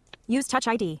ID. Use Touch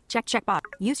ID. Check box.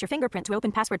 Use your fingerprint to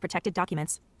open password protected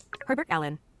documents. Herbert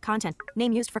Allen. Content.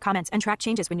 Name used for comments and track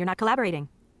changes when you're not collaborating.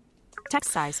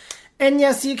 Text size. And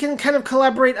yes, you can kind of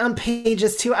collaborate on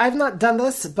pages too. I've not done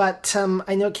this, but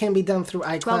I know it can be done through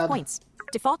iCloud. 12 points.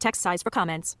 Default text size for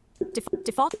comments.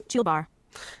 Default toolbar.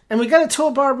 And we got a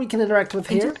toolbar we can interact with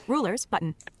here. Rulers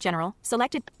button. General.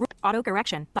 Selected. Auto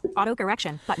correction. Auto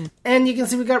correction button. And you can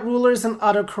see we got rulers and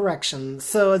auto correction.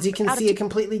 So as you can see, a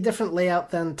completely different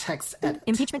layout than text edit.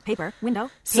 Impeachment paper window.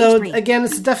 So 3. again,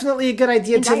 it's definitely a good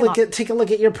idea to take a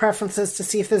look at your preferences to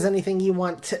see if there's anything you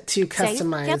want to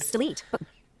customize. Save, delete. All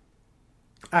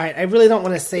right, I really don't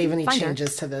want to save any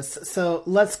changes to this, so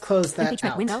let's close that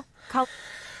Impeachment out. Window.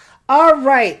 All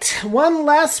right, one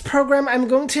last program I'm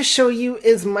going to show you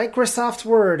is Microsoft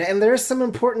Word, and there are some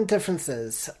important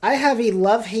differences. I have a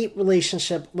love-hate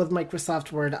relationship with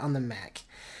Microsoft Word on the Mac.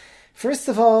 First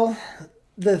of all,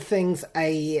 the things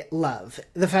I love.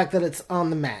 The fact that it's on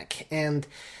the Mac, and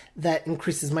that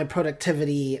increases my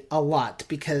productivity a lot,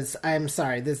 because I'm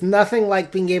sorry, there's nothing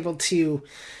like being able to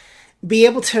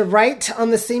write on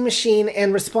the same machine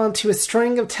and respond to a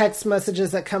string of text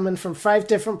messages that come in from 5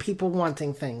 different people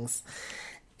wanting things.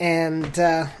 And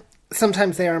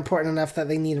sometimes they are important enough that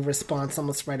they need a response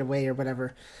almost right away or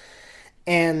whatever.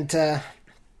 And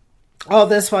all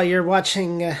this while you're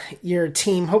watching your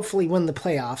team hopefully win the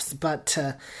playoffs. But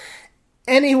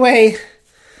anyway,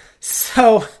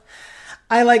 so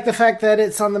I like the fact that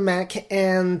it's on the Mac,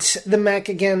 and the Mac,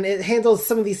 again, it handles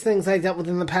some of these things I dealt with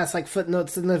in the past, like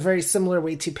footnotes, in a very similar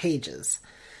way to Pages.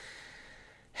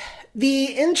 The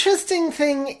interesting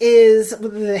thing is,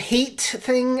 with the hate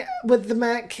thing with the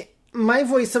Mac, my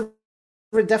voiceover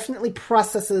definitely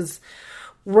processes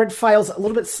Word files a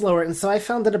little bit slower, and so I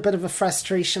found it a bit of a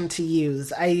frustration to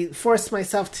use. I forced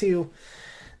myself to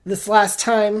this last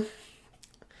time,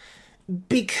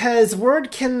 because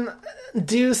Word can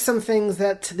do some things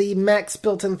that the Mac's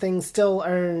built-in things still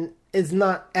is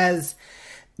not as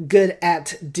good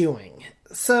at doing.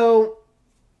 So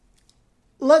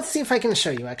let's see if I can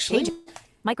show you, actually.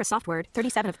 Microsoft Word,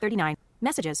 37 of 39.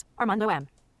 Messages, Armando M.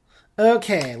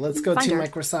 Okay, let's go Finder. to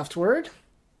Microsoft Word.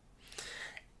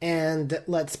 And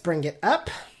let's bring it up.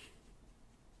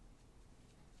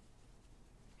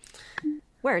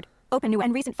 Word. Open new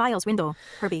and recent files window.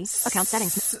 Herbie. Account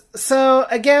settings. So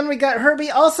again, we got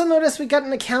Herbie. Also notice we got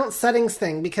an account settings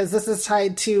thing because this is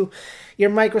tied to your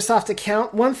Microsoft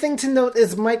account. One thing to note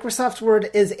is Microsoft Word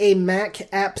is a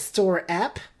Mac App Store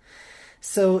app.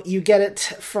 So you get it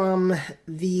from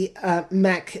the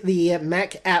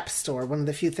Mac App Store, one of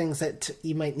the few things that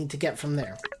you might need to get from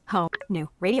there. Home. New.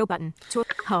 Radio button. Tool.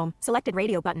 Home. Selected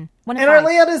radio button. 1 of And 5. our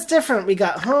layout is different. We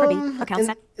got home. Herbie,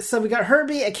 account So we got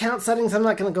Herbie, account settings. I'm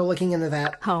not going to go looking into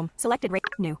that. Home. Selected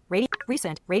new. Radio.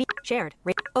 Recent. Radio. Shared.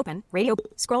 Open. Radio.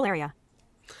 Scroll area.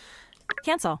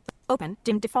 Cancel. Open.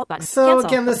 Dim default button. So Cancel.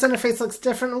 again, this interface looks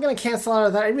different. I'm going to cancel out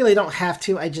of that. I really don't have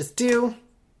to. I just do.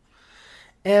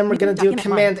 And we're going to do a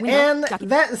command N.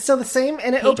 That is still the same,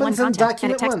 and it opens in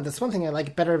document 1. That's one thing I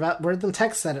like better about Word than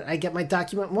text edit. I get my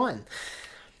document 1.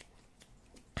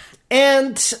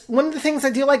 And one of the things I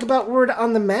do like about Word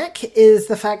on the Mac is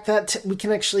the fact that we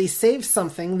can actually save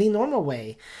something the normal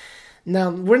way. Now,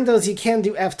 Windows, you can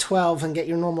do F12 and get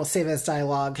your normal save as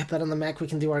dialog, but on the Mac, we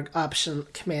can do our option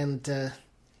command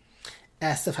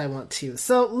S if I want to.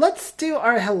 So let's do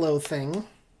our hello thing.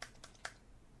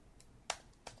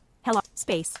 Hello,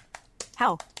 space.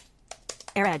 How?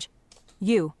 Air edge.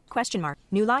 U, question mark.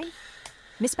 New line?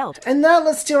 Misspelled. And now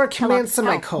let's do our Hello, command how?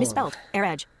 semicolon. Misspelled. Air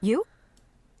edge. U?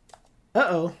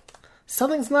 Uh-oh.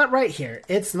 Something's not right here.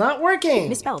 It's not working.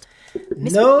 Misspelled.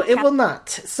 No, it will not.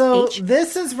 So H.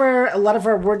 this is where a lot of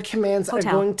our word commands Hotel.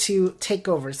 are going to take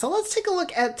over. So let's take a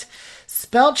look at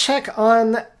spell check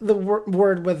on the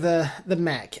word with the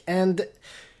Mac. And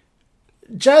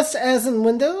just as in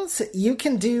Windows, you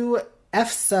can do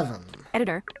F7.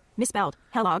 Editor. Misspelled.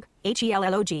 Hellog.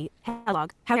 H-E-L-L-O-G.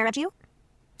 Hellog. How dare you?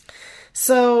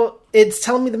 So it's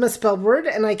telling me the misspelled word,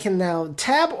 and I can now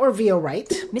tab or VO right.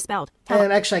 Misspelled. Hello.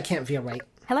 And actually, I can't VO right.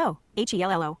 Hello.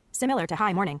 H-E-L-L-O. Similar to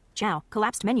hi, morning. Ciao.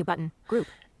 Collapsed menu button. Group.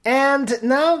 And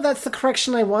now that's the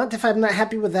correction I want. If I'm not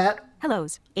happy with that,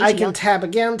 Hellos. I can tab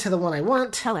again to the one I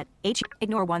want. Tell it. H.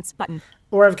 Ignore once button.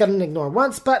 Or I've got an ignore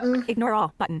once button. Ignore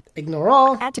all button. Ignore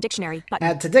all. Add to dictionary button.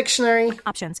 Add to dictionary.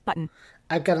 Options button.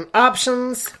 I've got an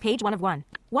options. Page 1 of 1.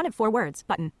 1 of 4 words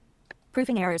button.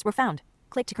 Proofing errors were found.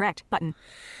 Click to correct button.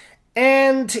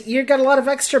 And you've got a lot of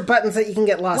extra buttons that you can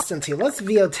get lost into. Let's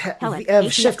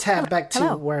shift tab back to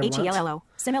Hello. where I want. H-E-L-L-O.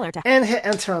 Similar to And hit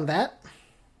enter on that.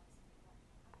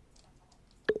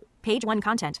 page 1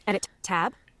 content. Edit.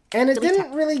 Tab. And it Delete didn't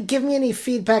tab. really give me any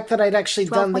feedback that I'd actually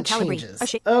 12 done the point calibrate.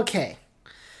 changes. Oh, Okay.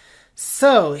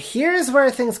 So here's where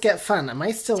things get fun. Am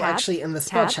I still Tab. actually in the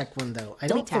spell Tab. check window? I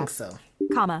Delete don't think tab. so.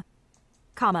 Comma.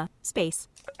 Comma. Space.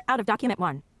 Out of document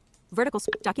 1. Vertical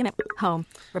document. Home.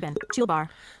 Ribbon. Toolbar.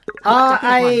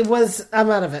 Document 1. I'm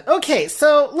out of it. Okay,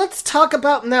 so let's talk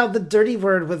about now the dirty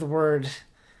word with word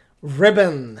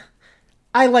ribbon.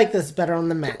 I like this better on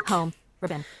the Mac. Home.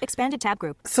 Ribbon. Expanded tab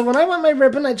group. So when I want my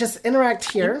ribbon, I just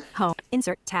interact here. Home.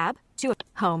 Insert tab. 2 of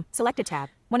home. Selected tab.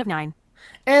 1 of 9.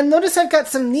 And notice I've got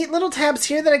some neat little tabs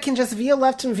here that I can just VO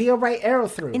left and VO right arrow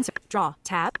through. Insert. Draw.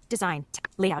 Tab. Design.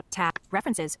 Layout. Tab.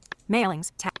 References.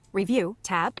 Mailings. Tab. Review.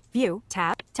 Tab. View.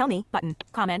 Tab. Tell me. Button.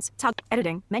 Comments. Toggle.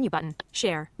 Editing. Menu button.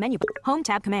 Share. Menu button. Home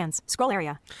tab commands. Scroll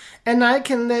area. And I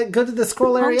can go to the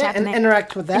scroll Home area tab and command.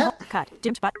 interact with that. Cut.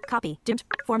 Dimmed but copy. Dimmed.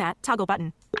 Format. Toggle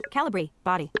button. Calibri.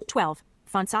 Body. 12.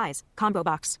 Font size. Combo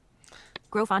box.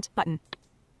 Grow font button.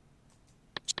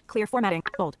 Clear formatting.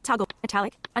 Bold. Toggle.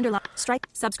 Italic. Underline. Strike.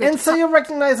 Subscript. And so you'll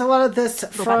recognize a lot of this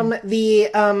from button. the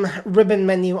ribbon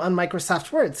menu on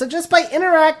Microsoft Word. So just by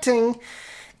interacting,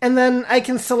 and then I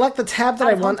can select the tab that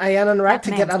I want. I uninteract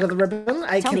to get out of the ribbon.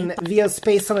 I Tell can me. VO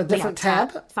space on a different Layout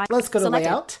tab. tab. Let's go to Selected.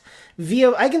 layout.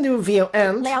 VO. I can do VO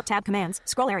end. Layout tab commands.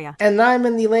 Scroll area. And now I'm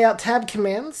in the layout tab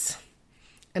commands,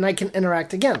 and I can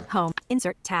interact again. Home.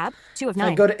 Insert tab. 2 of I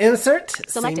 9. go to insert.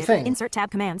 Selected. Same thing. Insert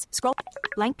tab commands. Scroll.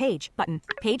 Blank page button.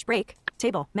 Page break.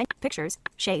 Table. Pictures.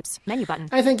 Shapes. Menu button.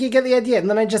 I think you get the idea. And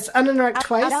then I just uninteract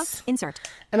twice, Out of. Insert.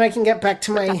 and I can get back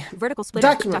to my Vertical splitter.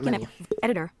 document menu.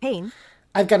 Editor. Pane.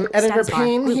 I've got an editor Status bar.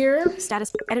 pane Group. here.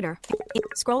 Status. Editor.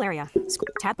 Scroll area.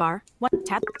 Tab bar. 1.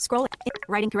 Tab. Scroll.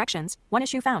 Writing corrections. 1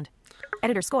 issue found.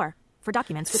 Editor score. For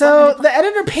documents. with So 100 the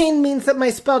editor pane means that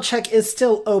my spell check is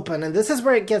still open, and this is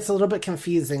where it gets a little bit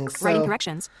confusing. So Writing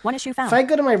corrections. 1 issue found. if I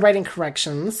go to my writing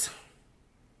corrections,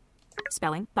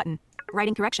 Spelling. Button.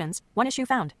 Writing corrections. 1 issue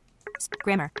found.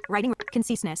 Grammar. Writing.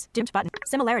 Conciseness. Dimmed button.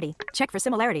 Similarity. Check for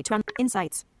similarity.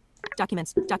 Insights.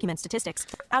 Documents. Document statistics.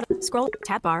 Out. Scroll.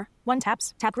 Tab bar. 1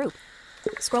 tabs. Tab group.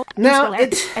 Scroll. Now scroll area.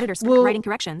 it Editor. will- Writing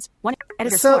corrections. 1.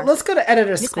 Editor so score. let's go to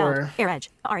editor Misspelled. score. Air edge.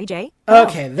 R-E-J.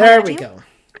 Okay, there we go.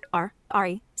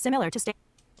 R-E. Similar to state.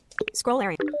 Scroll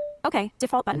area. Okay.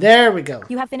 Default button. There we go.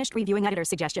 You have finished reviewing editor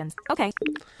suggestions. Okay.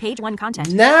 Page 1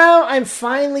 content. Now I'm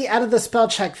finally out of the spell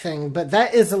check thing, but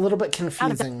that is a little bit Out of the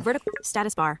confusing. vertical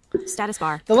status bar. Status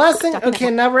bar. The last thing, Document okay,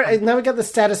 now we got the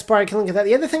status bar. I can look at that.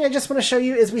 The other thing I just want to show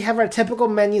you is we have our typical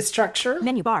menu structure.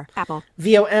 Menu bar. Apple.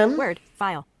 VOM. Word.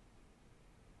 File.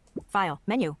 File.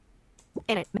 Menu.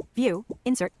 Edit. View.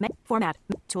 Insert. Format.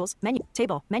 Tools. Menu.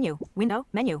 Table. Menu. Window.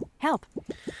 Menu. Help.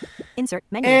 Insert.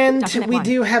 Menu. And Document we 1.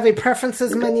 do have a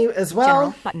preferences menu as well.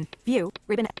 General. Button. View.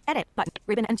 Ribbon. Edit. Button.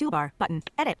 Ribbon and toolbar. Button.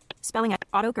 Edit. Spelling.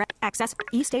 Auto. Access.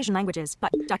 East Asian languages.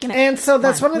 Button. Document. And so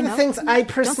that's one of the Window. things I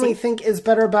personally see. think is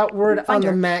better about Word on the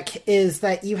Finder. Mac is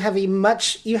that you have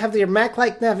your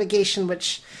Mac-like navigation,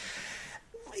 which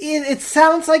it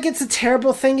sounds like it's a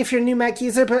terrible thing if you're a new Mac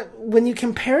user, but when you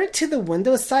compare it to the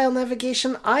Windows-style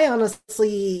navigation, I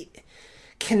honestly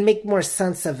can make more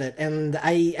sense of it. And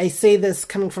I say this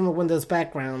coming from a Windows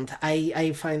background.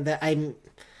 I find that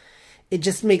it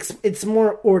just makes it's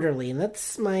more orderly, and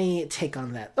that's my take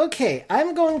on that. Okay,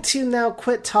 I'm going to now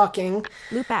quit talking.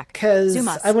 Loop back. Because Zoom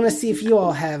us. I want to see if you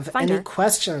all have Finder. any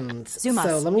questions. Zoom us.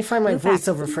 So let me find my Loop back.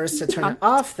 voiceover first to turn it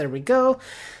off. There we go.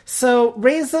 So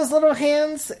raise those little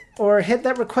hands or hit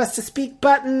that request to speak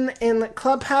button in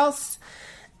Clubhouse,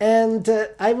 and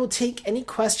I will take any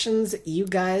questions you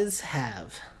guys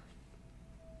have.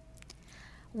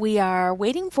 We are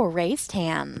waiting for raised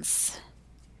hands.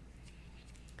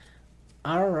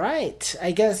 All right.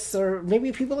 I guess, or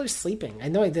maybe people are sleeping. I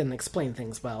know I didn't explain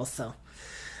things well, so.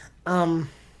 All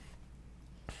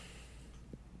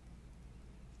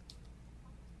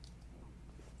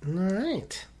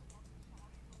right.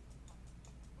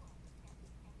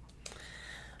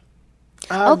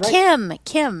 Right.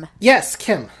 Kim. Yes,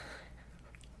 Kim.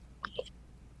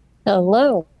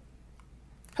 Hello.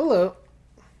 Hello.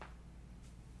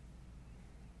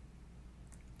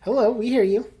 Hello, we hear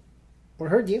you. Or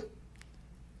heard you.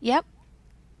 Yep.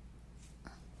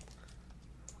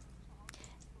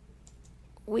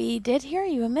 We did hear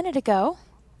you a minute ago.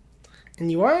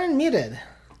 And you are unmuted.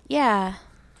 Yeah.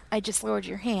 I just lowered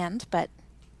your hand, but...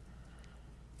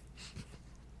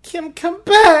 Kim, come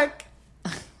back!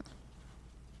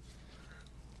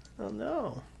 Oh,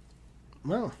 no.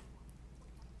 Well.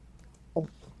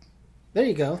 There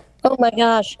you go. Oh my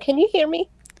gosh, can you hear me?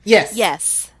 Yes.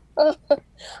 Yes.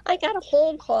 I got a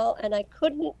phone call and I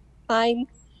couldn't find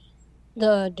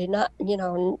the do not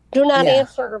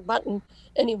answer button.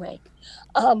 Anyway,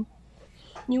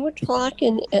 you were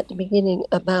talking at the beginning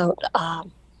about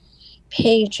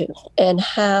pages and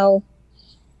how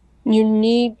you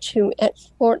need to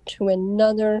export to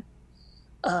another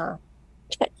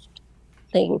text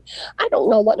thing. I don't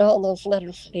know what all those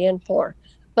letters stand for,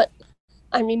 but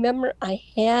I remember I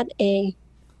had a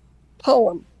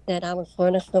poem that I was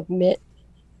going to submit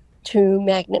to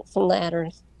Magnets and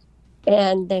Ladders.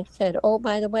 And they said, oh,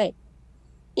 by the way,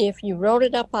 if you wrote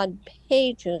it up on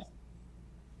pages,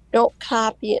 don't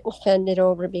copy it and send it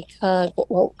over because it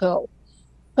won't go.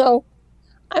 So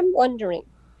I'm wondering,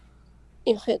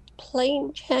 is it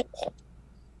plain text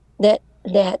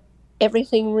that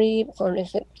everything reads, or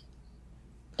is it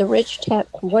the rich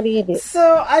text? What do you do?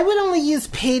 So I would only use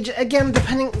page, again,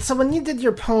 depending. So when you did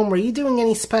your poem, were you doing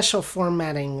any special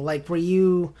formatting? Like, were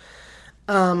you...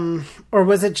 or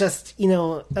was it just,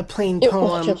 a plain poem? It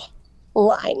was just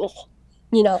lines,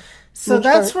 So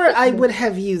that's where I would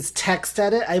have used text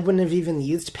edit. I wouldn't have even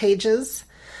used pages.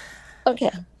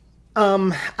 Okay.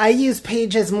 I use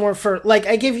pages more for, like,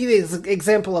 I gave you the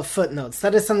example of footnotes.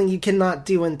 That is something you cannot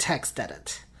do in text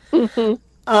edit. Mm-hmm.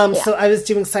 So I was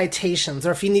doing citations,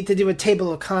 or if you need to do a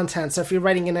table of contents, or if you're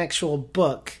writing an actual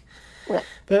book. Right.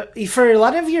 But for a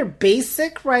lot of your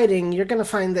basic writing, you're going to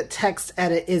find that text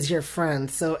edit is your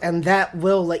friend. So, and that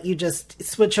will let you just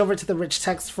switch over to the rich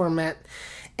text format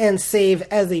and save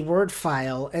as a Word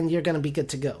file, and you're going to be good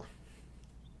to go.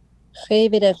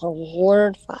 Save it as a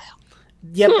Word file.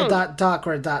 Yep, a .doc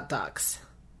or a .docs.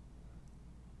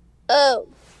 Oh,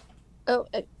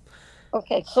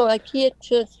 okay. So I can't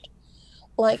just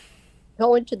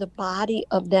go into the body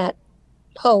of that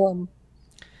poem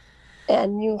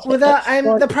and use Without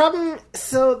the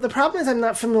problem is I'm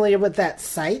not familiar with that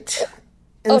site,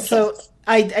 and okay. So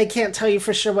I can't tell you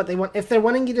for sure what they want. If they're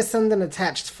wanting you to send an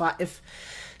attached file,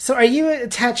 so are you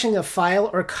attaching a file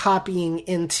or copying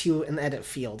into an edit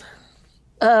field?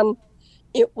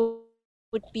 It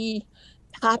would be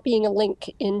copying a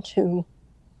link into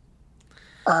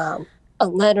a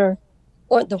letter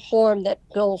or the form that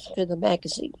goes to the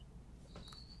magazine.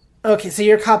 Okay, so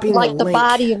you're copying like the link.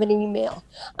 Body of an email.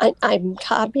 I'm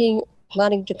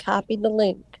wanting to copy the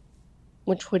link,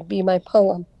 which would be my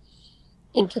poem,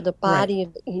 into the body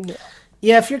of the email.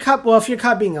 Yeah, if you're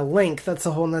copying a link, that's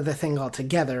a whole other thing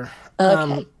altogether.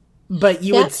 Okay. But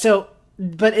you would still,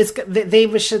 but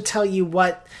they should tell you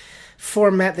what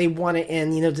format they want it in.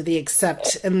 Do they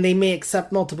accept, and they may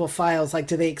accept multiple files. Like,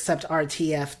 do they accept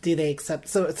RTF? Do they accept?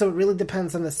 So it really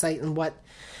depends on the site and what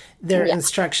their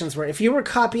instructions were. If you were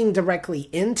copying directly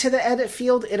into the edit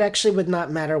field, it actually would not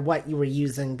matter what you were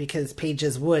using because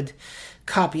Pages would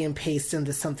copy and paste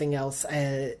into something else.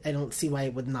 I don't see why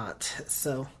it would not.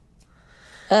 So,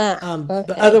 okay.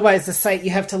 But otherwise, the site you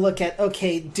have to look at.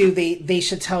 Okay, they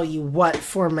should tell you what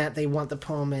format they want the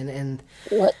poem in and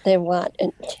what they want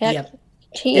and text. Yep.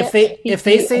 If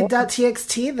they say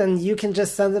 .txt, then you can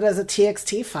just send it as a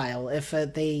TXT file. If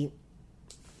they,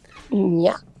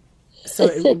 yeah.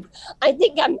 So I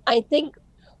think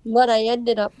what I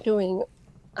ended up doing,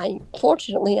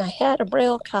 fortunately I had a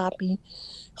Braille copy,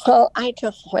 so I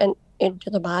just went into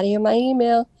the body of my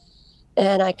email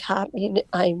and I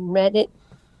read it,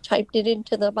 typed it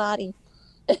into the body,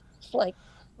 it's like,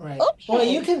 Right. okay. Well,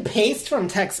 you can paste from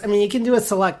text. I mean, you can do a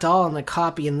select all and a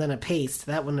copy and then a paste.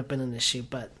 That wouldn't have been an issue,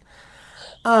 but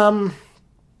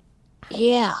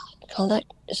yeah,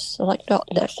 select all.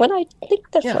 That's what I think.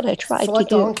 That's what I tried to do.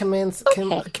 Select all and Command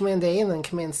A and then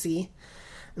Command C,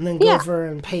 and then go over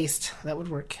and paste. That would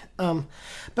work.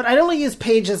 But I'd only use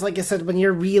Pages, like I said, when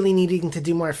you're really needing to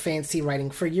do more fancy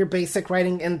writing. For your basic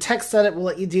writing, and TextEdit will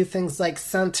let you do things like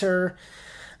center.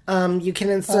 You can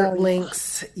insert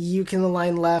links. You can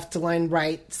align left, align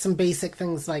right, some basic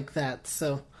things like that.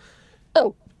 So.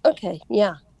 Oh, okay,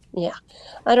 yeah.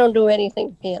 I don't do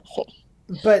anything fancy.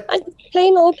 But I'm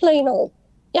plain old.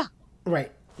 Yeah.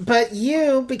 Right. But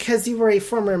you, because you were a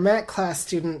former Mac class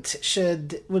student,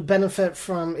 would benefit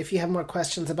from, if you have more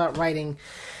questions about writing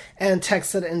and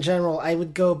TextEdit in general, I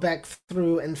would go back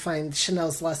through and find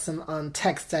Chanel's lesson on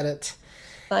TextEdit.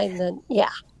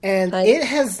 And it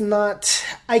has not,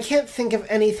 I can't think of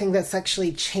anything that's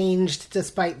actually changed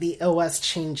despite the OS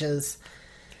changes.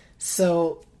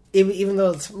 So even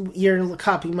though your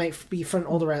copy might be for an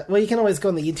older, well, you can always go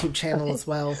on the YouTube channel as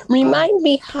well. Remind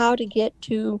me how to get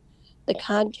to the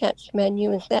context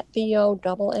menu. Is that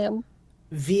VO-double-M?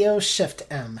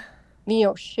 VO-Shift-M.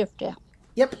 VO-Shift-M.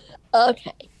 Yep.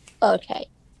 Okay.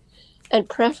 And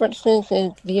preferences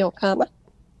is VO, comma?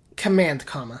 Command,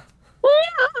 comma.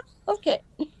 Okay.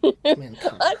 Command,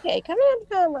 comma. Okay, command,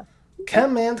 comma.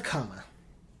 Command, comma.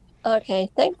 Okay,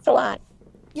 thanks a lot.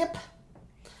 Yep.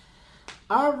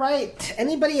 All right.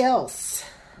 Anybody else?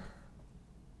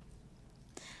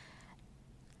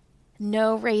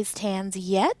 No raised hands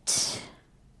yet.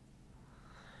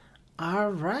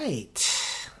 All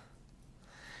right.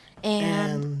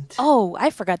 And I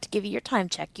forgot to give you your time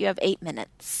check. You have 8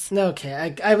 minutes.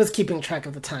 Okay, I was keeping track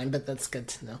of the time, but that's good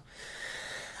to know.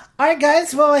 All right,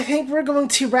 guys. Well, I think we're going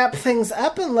to wrap things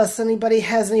up unless anybody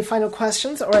has any final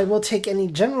questions, or I will take any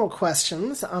general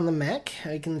questions on the Mac.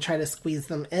 I can try to squeeze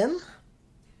them in.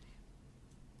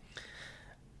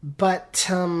 But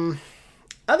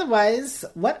otherwise,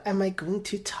 what am I going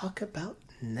to talk about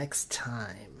next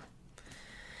time?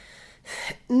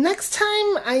 Next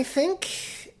time, I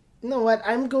think, you know what,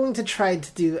 I'm going to try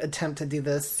to attempt to do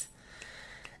this.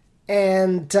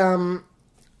 And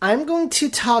I'm going to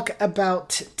talk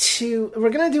about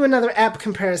we're going to do another app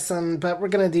comparison, but we're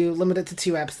going to limit it to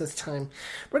 2 apps this time.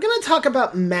 We're going to talk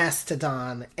about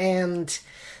Mastodon, and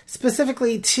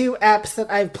specifically 2 apps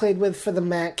that I've played with for the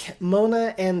Mac,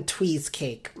 Mona and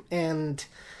Tweezcake. And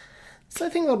so I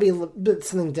think it'll be a bit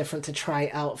something different to try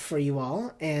out for you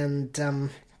all. And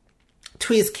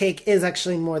Tweezcake is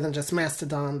actually more than just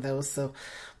Mastodon, though, so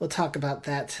we'll talk about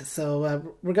that.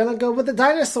 So we're going to go with the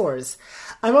dinosaurs.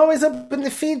 I'm always open to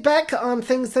feedback on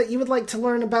things that you would like to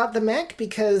learn about the Mac,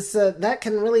 because that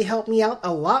can really help me out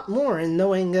a lot more in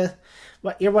knowing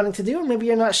what you're wanting to do, or maybe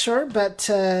you're not sure, but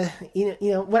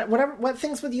what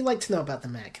things would you like to know about the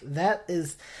Mac? That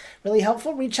is really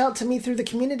helpful. Reach out to me through the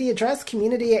community address,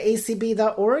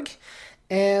 community@acb.org.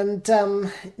 And,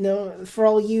 for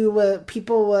all you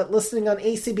people listening on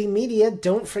ACB Media,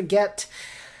 don't forget,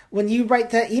 when you write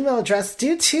that email address,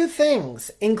 do 2 things.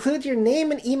 Include your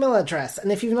name and email address.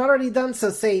 And if you've not already done so,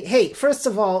 say, hey, first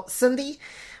of all, Cindy,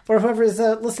 or whoever is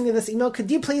listening to this email,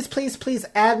 could you please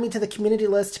add me to the community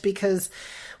list, because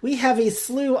we have a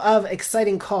slew of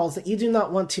exciting calls that you do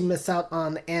not want to miss out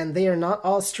on, and they are not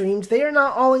all streamed. They are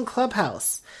not all in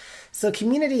Clubhouse. So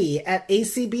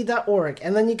community@acb.org.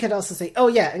 And then you could also say, oh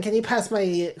yeah, and can you pass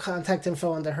my contact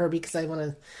info on to Herbie, because I want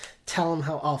to tell him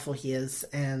how awful he is.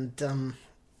 And,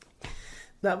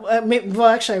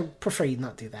 actually, I prefer you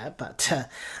not do that. But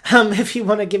if you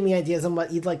want to give me ideas on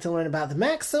what you'd like to learn about the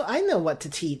Mac, so I know what to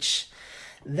teach,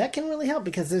 that can really help,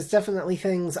 because there's definitely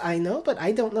things I know, but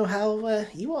I don't know how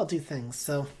you all do things.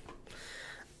 So,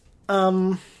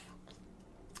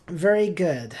 very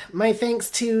good. My thanks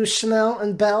to Chanel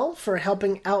and Belle for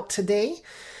helping out today.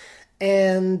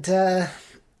 And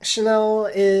Chanel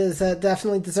is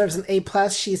definitely deserves an A+.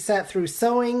 She sat through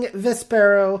Sewing,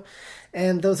 Vispero,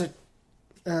 and those are,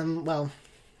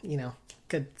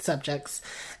 good subjects.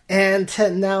 And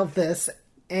now this.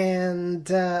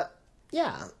 And,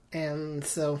 and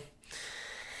so...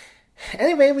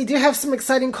 Anyway, we do have some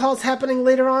exciting calls happening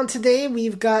later on today.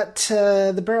 We've got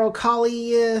the Barrow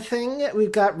Collie thing.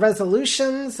 We've got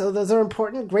resolutions, so those are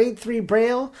important. Grade 3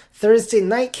 Braille, Thursday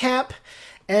Nightcap.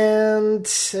 And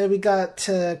we got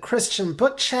Christian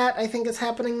Book Chat, I think is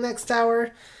happening next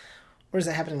hour. Or is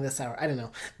it happening this hour? I don't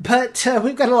know. But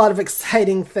we've got a lot of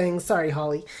exciting things, sorry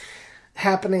Holly,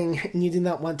 happening. And you do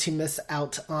not want to miss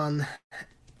out on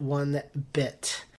one bit.